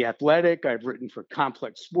The Athletic. I've written for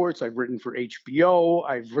Complex Sports. I've written for HBO.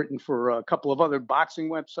 I've written for a couple of other boxing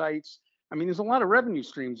websites. I mean, there's a lot of revenue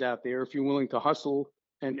streams out there if you're willing to hustle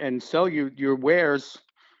and sell your wares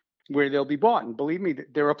where they'll be bought. And believe me,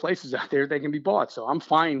 there are places out there they can be bought. So I'm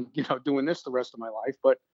fine, doing this the rest of my life.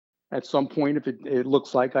 But at some point, if it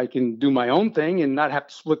looks like I can do my own thing and not have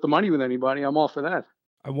to split the money with anybody, I'm all for that.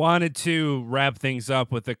 I wanted to wrap things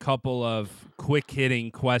up with a couple of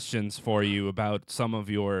quick-hitting questions for you about some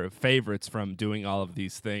of your favorites from doing all of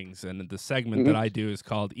these things. And the segment that I do is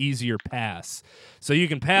called Easier Pass. So you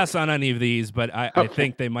can pass on any of these, but I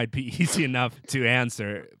think they might be easy enough to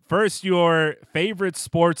answer. First, your favorite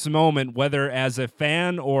sports moment, whether as a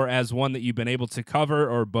fan or as one that you've been able to cover,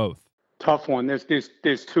 or both. Tough one. There's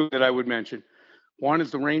two that I would mention. One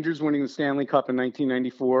is the Rangers winning the Stanley Cup in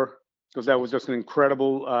 1994. because that was just an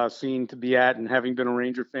incredible scene to be at. And having been a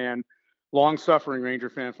Ranger fan, long-suffering Ranger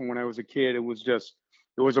fan from when I was a kid, it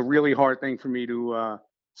was a really hard thing for me to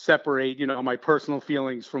separate, my personal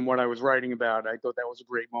feelings from what I was writing about. I thought that was a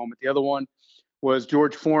great moment. The other one was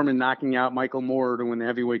George Foreman knocking out Michael Moorer to win the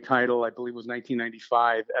heavyweight title. I believe it was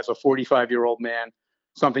 1995 as a 45-year-old man,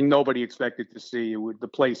 something nobody expected to see. The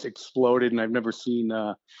place exploded, and I've never seen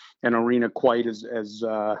an arena quite as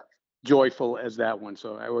joyful as that one.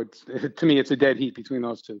 So to me, it's a dead heat between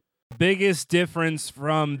those two. Biggest difference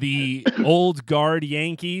from the old guard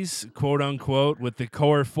Yankees, quote unquote, with the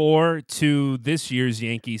core four to this year's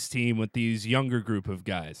Yankees team with these younger group of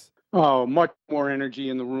guys? Oh, much more energy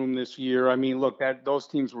in the room this year. I mean, look, those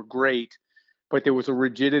teams were great, but there was a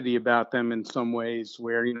rigidity about them in some ways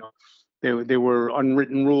where, there were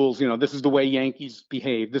unwritten rules. This is the way Yankees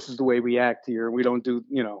behave. This is the way we act here. We don't do,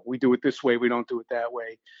 we do it this way. We don't do it that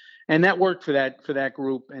way. And that worked for that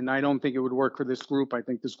group. And I don't think it would work for this group. I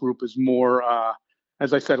think this group is more,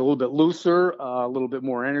 as I said, a little bit looser, a little bit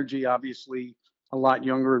more energy, obviously a lot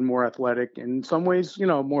younger and more athletic, and in some ways,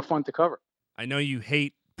 more fun to cover. I know you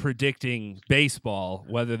hate predicting baseball,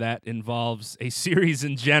 whether that involves a series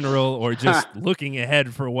in general or just looking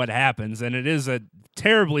ahead for what happens. And it is a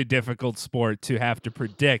terribly difficult sport to have to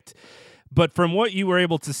predict. But from what you were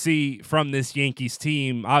able to see from this Yankees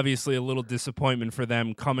team, obviously a little disappointment for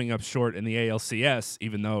them coming up short in the ALCS,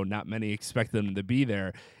 even though not many expect them to be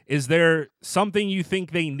there. Is there something you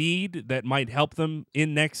think they need that might help them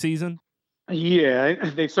in next season?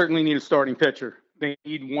 Yeah, they certainly need a starting pitcher. They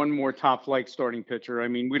need one more top-flight starting pitcher. I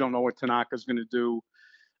mean, we don't know what Tanaka's going to do.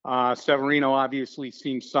 Severino obviously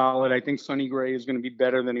seems solid. I think Sonny Gray is going to be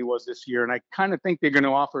better than he was this year. And I kind of think they're going to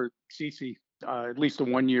offer CeCe at least a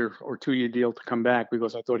 1-year or 2-year deal to come back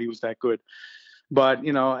because I thought he was that good. But,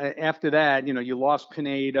 after that, you lost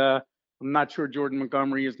Pineda. I'm not sure Jordan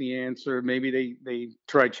Montgomery is the answer. Maybe they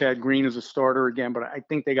try Chad Green as a starter again, but I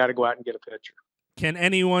think they got to go out and get a pitcher. Can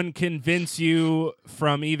anyone convince you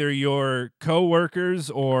from either your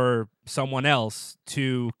coworkers or someone else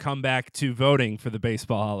to come back to voting for the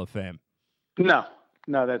Baseball Hall of Fame? No,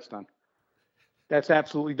 that's done. That's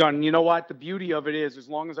absolutely done. And you know what? The beauty of it is, as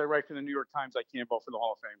long as I write for the New York Times, I can't vote for the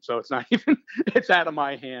Hall of Fame. So it's not even, it's out of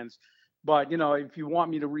my hands. But, if you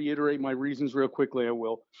want me to reiterate my reasons real quickly, I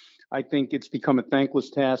will. I think it's become a thankless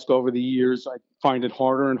task over the years. I find it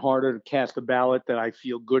harder and harder to cast a ballot that I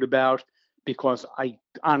feel good about because I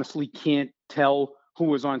honestly can't tell who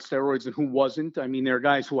was on steroids and who wasn't. I mean, there are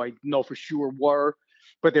guys who I know for sure were,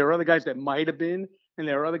 but there are other guys that might have been. And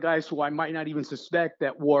there are other guys who I might not even suspect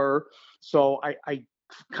that were. So I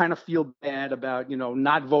kind of feel bad about,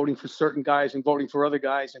 not voting for certain guys and voting for other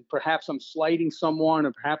guys. And perhaps I'm slighting someone,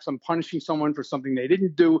 or perhaps I'm punishing someone for something they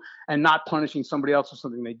didn't do and not punishing somebody else for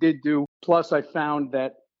something they did do. Plus, I found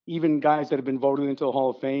that even guys that have been voted into the Hall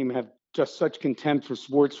of Fame have just such contempt for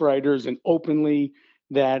sports writers and openly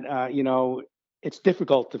that, it's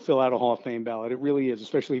difficult to fill out a Hall of Fame ballot. It really is,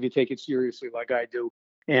 especially if you take it seriously like I do.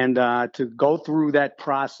 And to go through that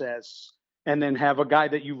process and then have a guy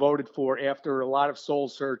that you voted for after a lot of soul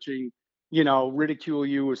searching, ridicule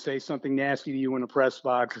you or say something nasty to you in a press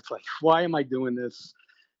box. It's like, why am I doing this?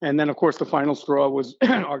 And then, of course, the final straw was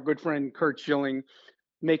our good friend Kurt Schilling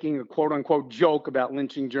making a quote unquote joke about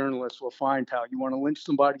lynching journalists. Well, fine, pal, you want to lynch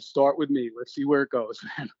somebody? Start with me. Let's see where it goes,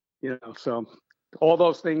 man. So all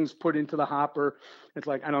those things put into the hopper. It's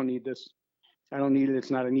like, I don't need this. I don't need it.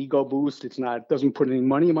 It's not an ego boost. It doesn't put any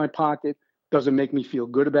money in my pocket. Doesn't make me feel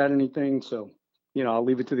good about anything. So, I'll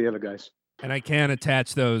leave it to the other guys. And I can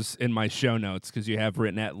attach those in my show notes because you have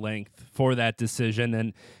written at length for that decision.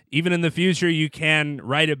 And even in the future, you can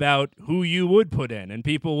write about who you would put in, and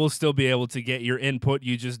people will still be able to get your input.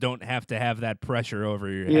 You just don't have to have that pressure over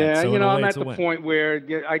your head. Yeah, so I'm at the point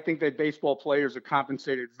where I think that baseball players are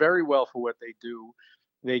compensated very well for what they do.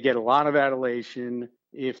 They get a lot of adulation.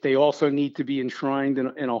 If they also need to be enshrined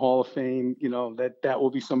in a Hall of Fame, that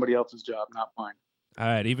will be somebody else's job, not mine. All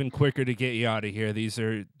right, even quicker to get you out of here. These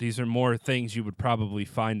are more things you would probably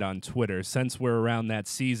find on Twitter. Since we're around that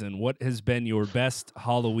season, what has been your best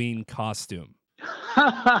Halloween costume?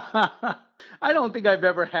 I don't think I've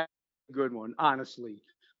ever had a good one, honestly.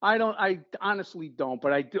 I honestly don't,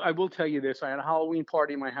 but I will tell you this. I had a Halloween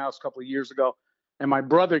party in my house a couple of years ago, and my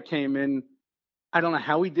brother came in. I don't know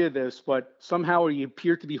how he did this, but somehow he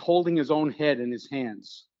appeared to be holding his own head in his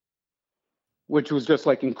hands, which was just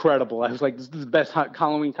like incredible. I was like, this is the best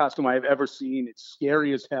Halloween costume I've ever seen. It's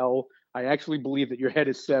scary as hell. I actually believe that your head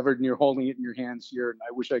is severed and you're holding it in your hands here. And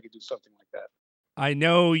I wish I could do something like that. I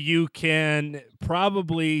know you can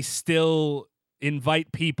probably still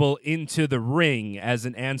invite people into the ring as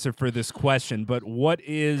an answer for this question, but what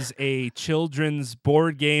is a children's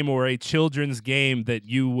board game or a children's game that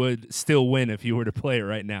you would still win if you were to play it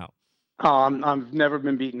right now? I've never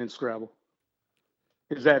been beaten in Scrabble.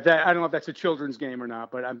 Is that I don't know if that's a children's game or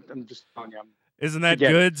not, but I'm just telling you. Isn't that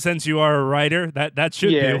good since you are a writer? That should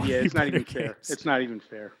be. Yeah, it's not even fair. It's not even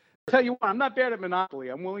fair. I'll tell you what, I'm not bad at Monopoly.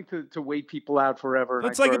 I'm willing to wait people out forever.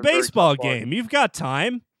 It's like a baseball game. You've got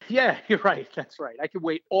time. Yeah, you're right. That's right. I could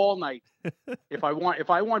wait all night. If I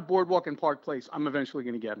want Boardwalk and Park Place, I'm eventually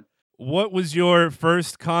going to get them. What was your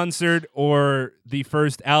first concert or the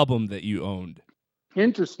first album that you owned?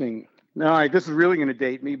 Interesting. No, this is really going to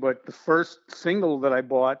date me, but the first single that I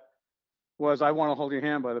bought was I Want to Hold Your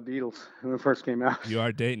Hand by the Beatles when it first came out. You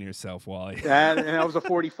are dating yourself, Wally. and that was a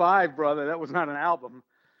 45, brother. That was not an album.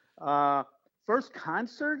 First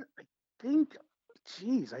concert, I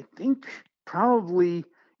think probably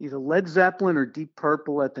either Led Zeppelin or Deep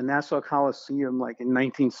Purple at the Nassau Coliseum, like in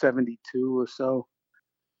 1972 or so.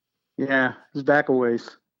 Yeah, it was back a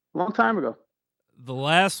ways. A long time ago. The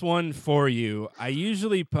last one for you, I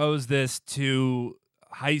usually pose this to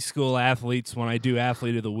high school athletes when I do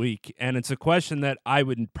Athlete of the Week, and it's a question that I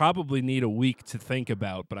would probably need a week to think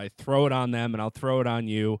about, but I throw it on them and I'll throw it on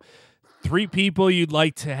you. 3 people you'd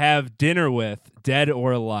like to have dinner with, dead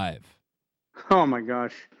or alive? Oh my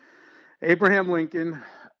gosh. Abraham Lincoln.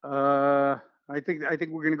 I think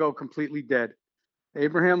we're going to go completely dead.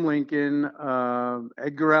 Abraham Lincoln,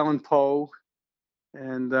 Edgar Allan Poe,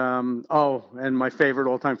 and my favorite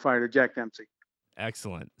all-time fighter, Jack Dempsey.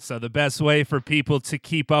 Excellent. So the best way for people to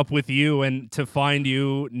keep up with you and to find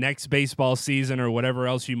you next baseball season or whatever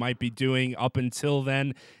else you might be doing up until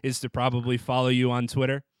then is to probably follow you on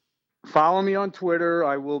Twitter? Follow me on Twitter.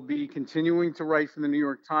 I will be continuing to write for the New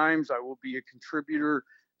York Times. I will be a contributor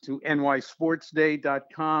to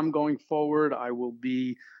nysportsday.com going forward. I will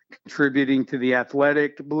be contributing to The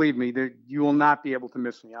Athletic. Believe me, you will not be able to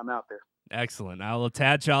miss me. I'm out there. Excellent. I'll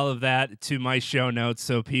attach all of that to my show notes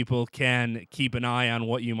so people can keep an eye on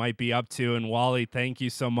what you might be up to. And Wally, thank you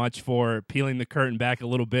so much for peeling the curtain back a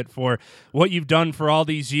little bit for what you've done for all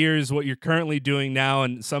these years, what you're currently doing now,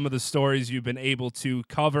 and some of the stories you've been able to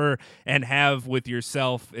cover and have with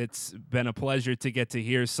yourself. It's been a pleasure to get to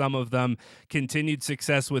hear some of them. Continued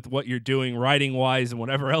success with what you're doing writing-wise and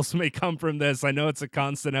whatever else may come from this. I know it's a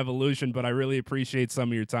constant evolution, but I really appreciate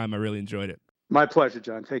some of your time. I really enjoyed it. My pleasure,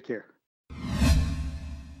 John. Take care.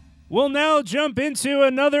 We'll now jump into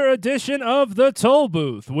another edition of The Toll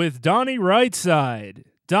Booth with Donnie Rightside.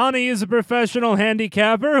 Donnie is a professional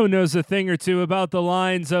handicapper who knows a thing or two about the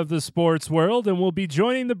lines of the sports world and will be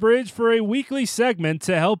joining the bridge for a weekly segment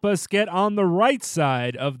to help us get on the right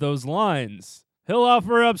side of those lines. He'll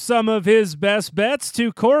offer up some of his best bets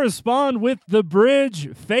to correspond with the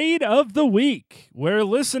Bridge Fade of the Week, where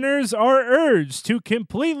listeners are urged to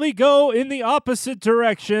completely go in the opposite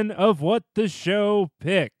direction of what the show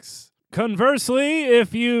picks. Conversely,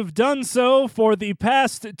 if you've done so for the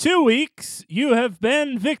past 2 weeks, you have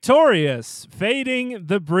been victorious, fading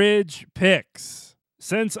the Bridge picks.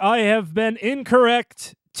 Since I have been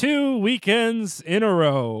incorrect 2 weekends in a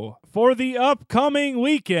row. For the upcoming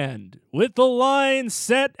weekend, with the line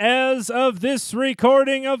set as of this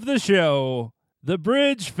recording of the show, the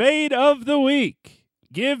Bridge Fade of the Week.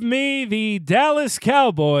 Give me the Dallas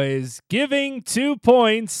Cowboys giving 2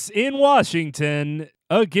 points in Washington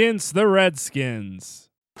against the Redskins.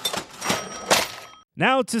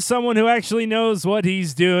 Now to someone who actually knows what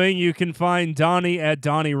he's doing. You can find Donnie at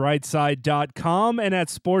DonnieRightside.com and at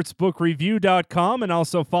SportsbookReview.com, and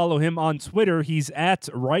also follow him on Twitter. He's at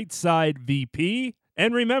RightSideVP.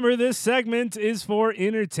 And remember, this segment is for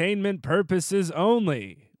entertainment purposes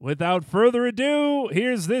only. Without further ado,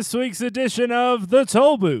 here's this week's edition of The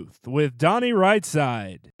Toll Booth with Donnie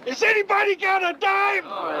Rightside. Has anybody got a dime?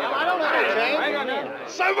 I don't have a dime.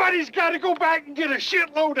 Somebody's got to go back and get a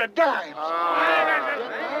shitload of dimes.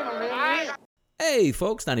 Hey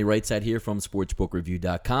folks, Donnie Rightside here from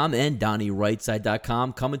SportsbookReview.com and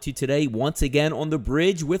DonnieRightside.com, coming to you today once again on the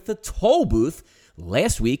bridge with the Toll Booth.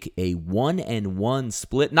 Last week, a 1-1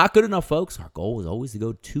 split. Not good enough, folks. Our goal was always to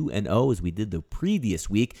go 2-0 as we did the previous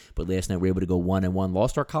week, but last night we were able to go 1-1.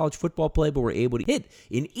 Lost our college football play, but we're able to hit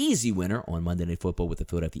an easy winner on Monday Night Football with the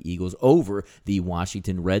Philadelphia Eagles over the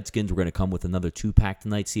Washington Redskins. We're going to come with another 2-pack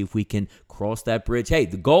tonight, see if we can cross that bridge. Hey,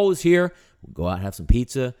 the goal is here. Go out, have some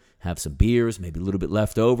pizza, have some beers, maybe a little bit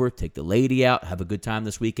left over, take the lady out, have a good time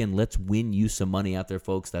this weekend. Let's win you some money out there,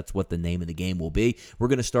 folks. That's what the name of the game will be. We're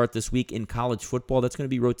going to start this week in college football. That's going to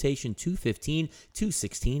be rotation 2:15,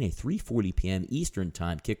 2:16, a 3:40 p.m. Eastern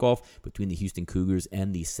time kickoff between the Houston Cougars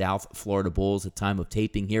and the South Florida Bulls. At time of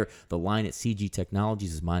taping here, the line at CG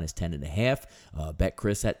Technologies is minus 10.5. Bet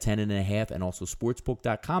Chris at 10.5, and also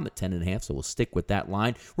sportsbook.com at 10.5. So we'll stick with that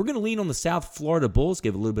line. We're going to lean on the South Florida Bulls,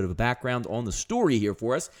 give a little bit of a background on the story here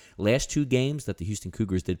for us. Last two games that the Houston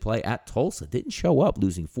Cougars did play at Tulsa didn't show up,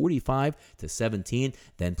 losing 45-17.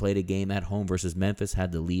 Then played a game at home versus Memphis,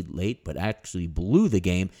 had the lead late, but actually blew the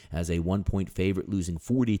game as a 1-point favorite, losing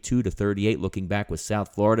 42-38. Looking back with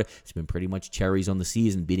South Florida, it's been pretty much cherries on the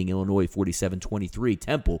season, beating Illinois 47-23,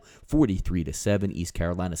 Temple 43-7, East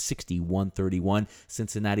Carolina 61-31,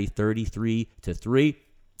 Cincinnati 33-3.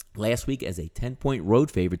 Last week as a 10-point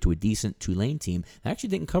road favorite to a decent Tulane team. They actually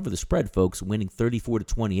didn't cover the spread, folks, winning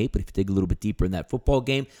 34-28. But if you dig a little bit deeper in that football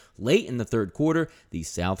game, late in the third quarter, the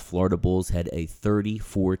South Florida Bulls had a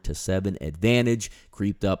 34-7 advantage.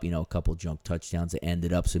 Creeped up, a couple junk touchdowns that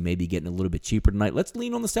ended up, so maybe getting a little bit cheaper tonight. Let's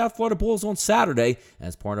lean on the South Florida Bulls on Saturday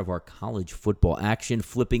as part of our college football action.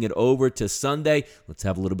 Flipping it over to Sunday, let's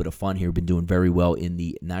have a little bit of fun here. We've been doing very well in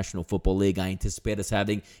the National Football League. I anticipate us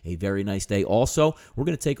having a very nice day. Also, we're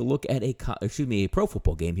going to take a look at a pro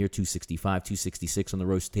football game here, 265, 266 on the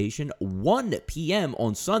rotation, 1 p.m.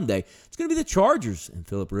 on Sunday. It's going to be the Chargers and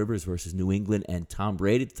Phillip Rivers versus New England and Tom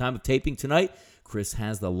Brady. At the time of taping tonight, Chris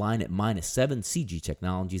has the line at -7. CG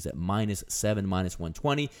Technologies at -7,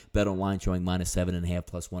 -120. Bet Online showing -7.5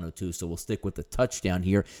 plus 102. So we'll stick with the touchdown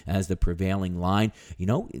here as the prevailing line.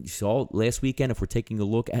 You saw last weekend, if we're taking a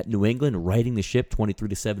look at New England, riding the ship,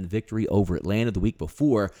 23-7 victory over Atlanta. The week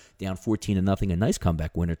before, down 14-0, a nice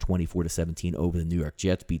comeback winner, 24-17 over the New York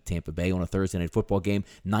Jets. Beat Tampa Bay on a Thursday night football game,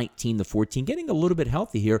 19-14. Getting a little bit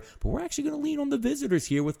healthy here, but we're actually going to lean on the visitors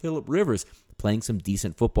here with Phillip Rivers. Playing some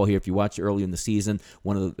decent football here. If you watch earlier in the season,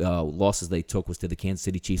 one of the losses they took was to the Kansas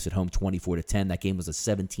City Chiefs at home, 24-10. That game was a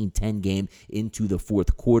 17-10 game into the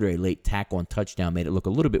fourth quarter. A late tack-on touchdown made it look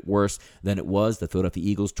a little bit worse than it was. The Philadelphia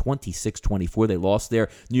Eagles, 26-24. They lost there.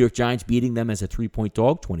 New York Giants beating them as a 3-point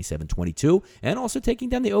dog, 27-22. And also taking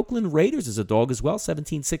down the Oakland Raiders as a dog as well,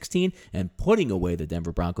 17-16. And putting away the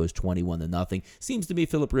Denver Broncos, 21-0. Seems to me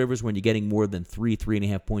Phillip Rivers, when you're getting more than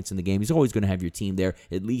 3.5 points in the game, he's always going to have your team there,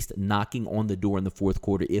 at least knocking on the door in the fourth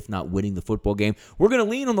quarter, if not winning the football game. We're going to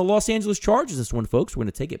lean on the Los Angeles Chargers this one, folks. We're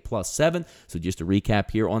going to take it +7. So just to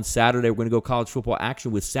recap here, on Saturday, we're going to go college football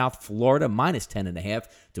action with South Florida, -10.5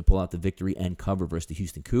 to pull out the victory and cover versus the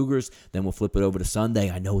Houston Cougars. Then we'll flip it over to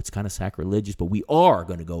Sunday. I know it's kind of sacrilegious, but we are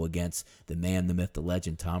going to go against the man, the myth, the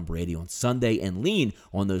legend, Tom Brady on Sunday and lean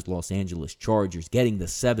on those Los Angeles Chargers, getting the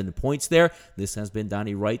 7 points there. This has been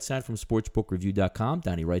Donnie Rightside from sportsbookreview.com,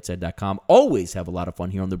 DonnieRightside.com. Always have a lot of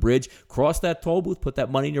fun here on the bridge. Cross that toll booth, put that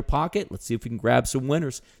money in your pocket. Let's see if we can grab some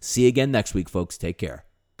winners. See you again next week, folks. Take care.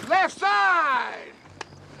 Left side!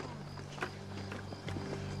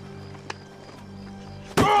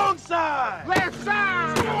 Strong side! Left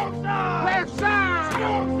side! Strong side! Left side!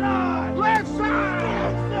 Strong side! Left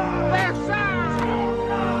side! Left side!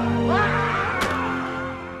 Strong side!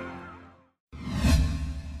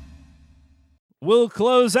 We'll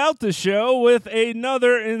close out the show with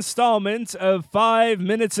another installment of 5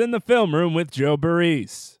 Minutes in the Film Room with Joe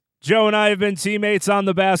Burris. Joe and I have been teammates on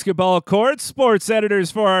the basketball court, sports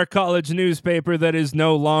editors for our college newspaper that is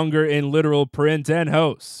no longer in literal print, and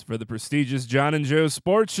hosts for the prestigious John and Joe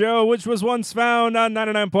Sports Show, which was once found on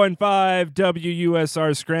 99.5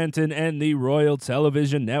 WUSR Scranton and the Royal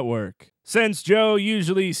Television Network. Since Joe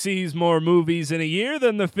usually sees more movies in a year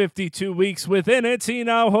than the 52 weeks within it, he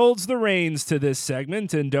now holds the reins to this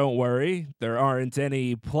segment, and don't worry, there aren't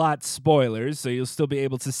any plot spoilers, so you'll still be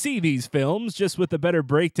able to see these films, just with a better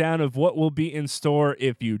breakdown of what will be in store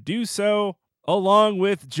if you do so, along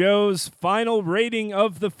with Joe's final rating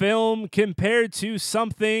of the film compared to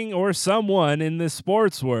something or someone in the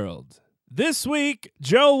sports world. This week,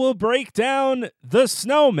 Joe will break down The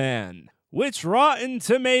Snowman, which Rotten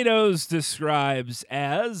Tomatoes describes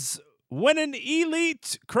as when an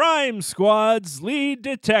elite crime squad's lead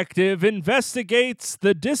detective investigates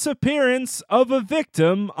the disappearance of a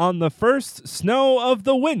victim on the first snow of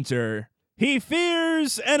the winter, he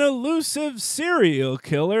fears an elusive serial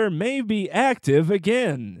killer may be active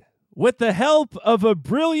again. With the help of a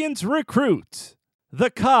brilliant recruit,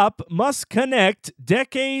 the cop must connect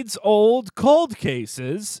decades-old cold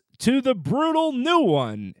cases to the brutal new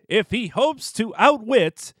one if he hopes to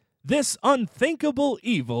outwit this unthinkable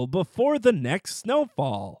evil before the next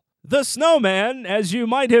snowfall. The Snowman, as you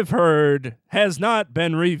might have heard, has not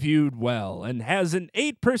been reviewed well and has an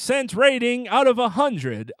 8% rating out of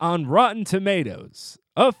 100 on Rotten Tomatoes.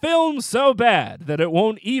 A film so bad that it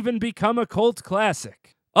won't even become a cult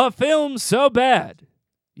classic. A film so bad,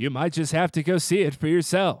 you might just have to go see it for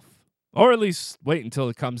yourself. Or at least wait until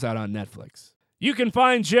it comes out on Netflix. You can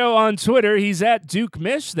find Joe on Twitter. He's at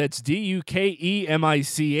DukeMich. That's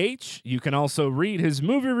DUKEMICH. You can also read his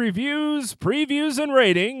movie reviews, previews, and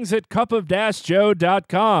ratings at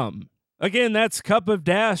cupofjoe.com. Again, that's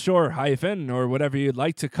cupofdash or hyphen or whatever you'd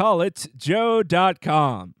like to call it,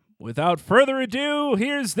 joe.com. Without further ado,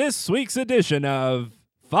 here's this week's edition of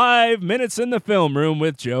 5 Minutes in the Film Room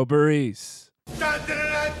with Joe Burris.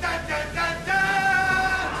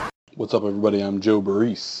 What's up, everybody? I'm Joe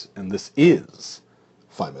Burris, and this is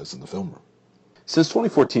 5 Minutes in the Film Room. Since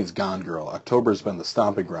 2014's Gone Girl, October has been the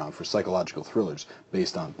stomping ground for psychological thrillers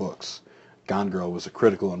based on books. Gone Girl was a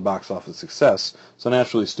critical and box office success, so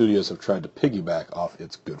naturally studios have tried to piggyback off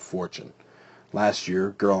its good fortune. Last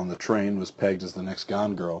year, Girl on the Train was pegged as the next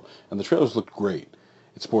Gone Girl, and the trailers looked great.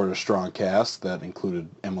 It sported a strong cast that included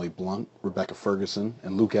Emily Blunt, Rebecca Ferguson,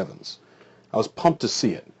 and Luke Evans. I was pumped to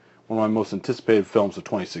see it. One of my most anticipated films of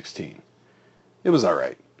 2016. It was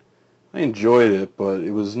alright. I enjoyed it, but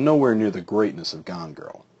it was nowhere near the greatness of Gone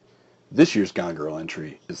Girl. This year's Gone Girl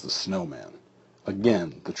entry is The Snowman.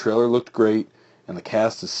 Again, the trailer looked great, and the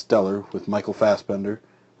cast is stellar with Michael Fassbender,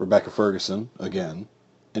 Rebecca Ferguson, again,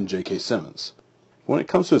 and J.K. Simmons. When it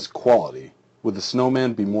comes to its quality, would The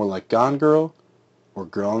Snowman be more like Gone Girl or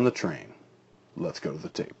Girl on the Train? Let's go to the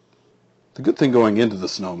tape. The good thing going into The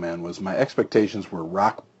Snowman was my expectations were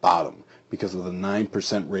rock bottom because of the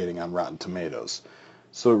 9% rating on Rotten Tomatoes,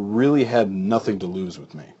 so it really had nothing to lose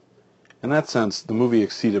with me. In that sense, the movie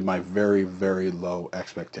exceeded my very, very low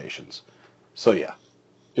expectations. So yeah,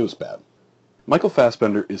 it was bad. Michael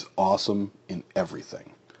Fassbender is awesome in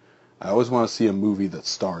everything. I always want to see a movie that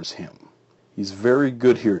stars him. He's very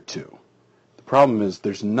good here too. The problem is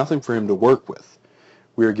there's nothing for him to work with.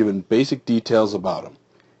 We are given basic details about him.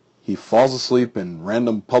 He falls asleep in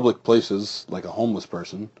random public places like a homeless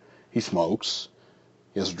person. He smokes.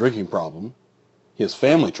 He has a drinking problem. He has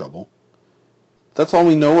family trouble. That's all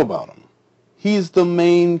we know about him. He's the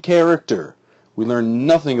main character. We learn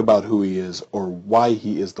nothing about who he is or why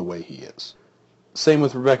he is the way he is. Same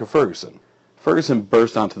with Rebecca Ferguson. Ferguson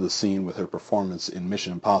burst onto the scene with her performance in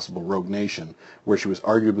Mission Impossible Rogue Nation, where she was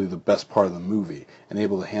arguably the best part of the movie and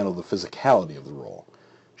able to handle the physicality of the role.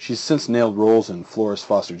 She's since nailed roles in Florence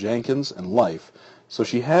Foster Jenkins and Life, so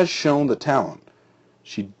she has shown the talent.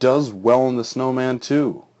 She does well in The Snowman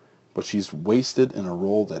too, but she's wasted in a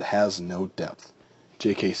role that has no depth.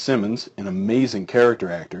 J.K. Simmons, an amazing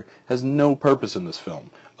character actor, has no purpose in this film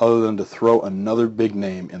other than to throw another big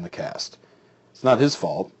name in the cast. It's not his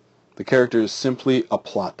fault. The character is simply a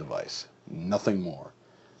plot device, nothing more.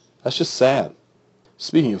 That's just sad.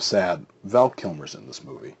 Speaking of sad, Val Kilmer's in this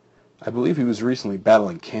movie. I believe he was recently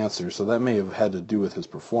battling cancer, so that may have had to do with his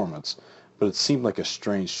performance, but it seemed like a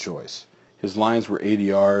strange choice. His lines were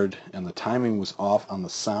ADR'd, and the timing was off on the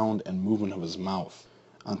sound and movement of his mouth.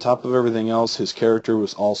 On top of everything else, his character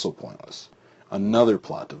was also pointless. Another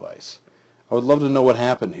plot device. I would love to know what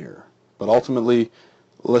happened here, but ultimately,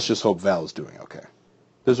 let's just hope Val is doing okay.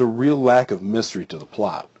 There's a real lack of mystery to the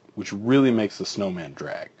plot, which really makes The Snowman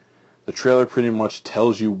drag. The trailer pretty much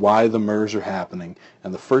tells you why the murders are happening,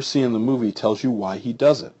 and the first scene in the movie tells you why he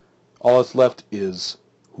does it. All that's left is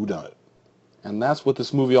whodunit. And that's what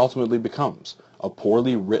this movie ultimately becomes, a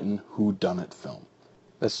poorly written whodunit film.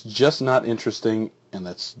 That's just not interesting, and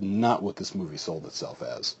that's not what this movie sold itself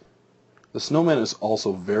as. The Snowman is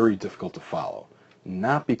also very difficult to follow,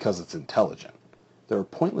 not because it's intelligent. There are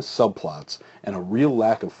pointless subplots and a real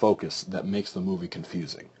lack of focus that makes the movie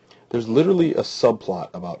confusing. There's literally a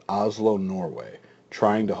subplot about Oslo, Norway,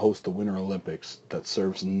 trying to host the Winter Olympics that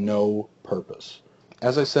serves no purpose.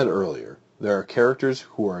 As I said earlier, there are characters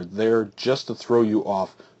who are there just to throw you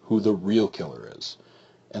off who the real killer is,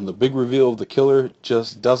 and the big reveal of the killer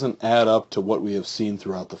just doesn't add up to what we have seen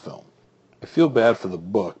throughout the film. I feel bad for the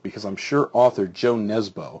book because I'm sure author Joe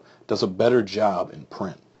Nesbo does a better job in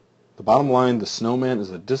print. The bottom line, The Snowman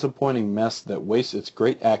is a disappointing mess that wastes its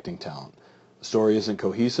great acting talent. The story isn't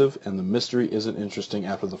cohesive, and the mystery isn't interesting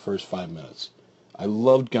after the first 5 minutes. I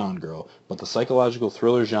loved Gone Girl, but the psychological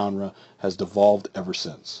thriller genre has devolved ever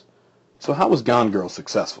since. So how was Gone Girl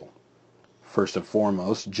successful? First and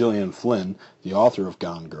foremost, Gillian Flynn, the author of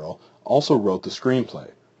Gone Girl, also wrote the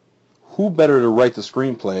screenplay. Who better to write the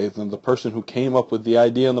screenplay than the person who came up with the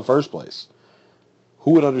idea in the first place?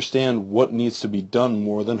 Who would understand what needs to be done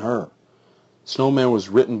more than her? Snowman was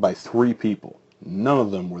written by 3 people. None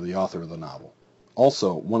of them were the author of the novel.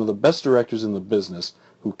 Also, one of the best directors in the business,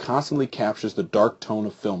 who constantly captures the dark tone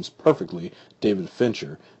of films perfectly, David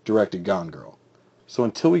Fincher, directed Gone Girl. So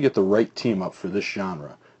until we get the right team up for this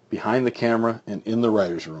genre, behind the camera and in the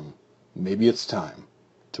writer's room, maybe it's time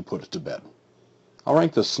to put it to bed. I'll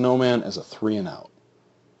rank The Snowman as a 3 and out.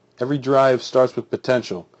 Every drive starts with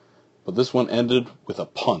potential, but this one ended with a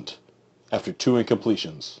punt after 2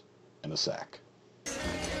 incompletions and a sack.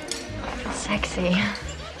 Sexy.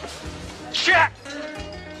 Check!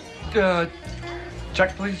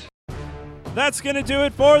 Check, please. That's going to do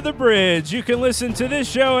it for The Bridge. You can listen to this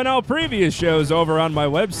show and all previous shows over on my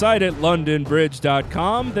website at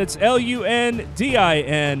londonbridge.com. That's LUNDINBRIDGE.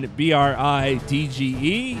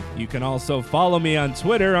 You can also follow me on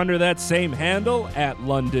Twitter under that same handle, at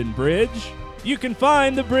LondonBridge. You can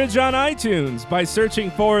find The Bridge on iTunes by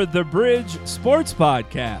searching for The Bridge Sports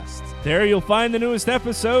Podcast. There you'll find the newest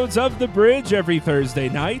episodes of The Bridge every Thursday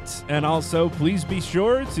night. And also, please be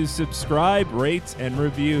sure to subscribe, rate, and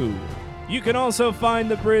review. You can also find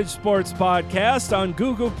the Bridge Sports Podcast on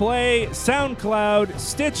Google Play, SoundCloud,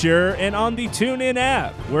 Stitcher, and on the TuneIn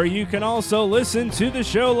app, where you can also listen to the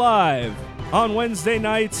show live on Wednesday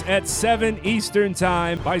nights at 7 Eastern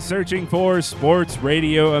Time by searching for Sports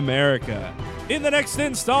Radio America. In the next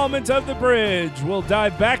installment of The Bridge, we'll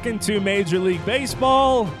dive back into Major League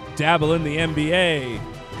Baseball, dabble in the NBA,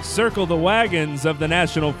 circle the wagons of the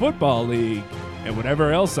National Football League, and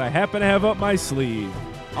whatever else I happen to have up my sleeve.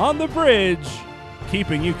 On The Bridge,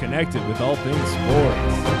 keeping you connected with all things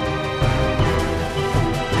sports.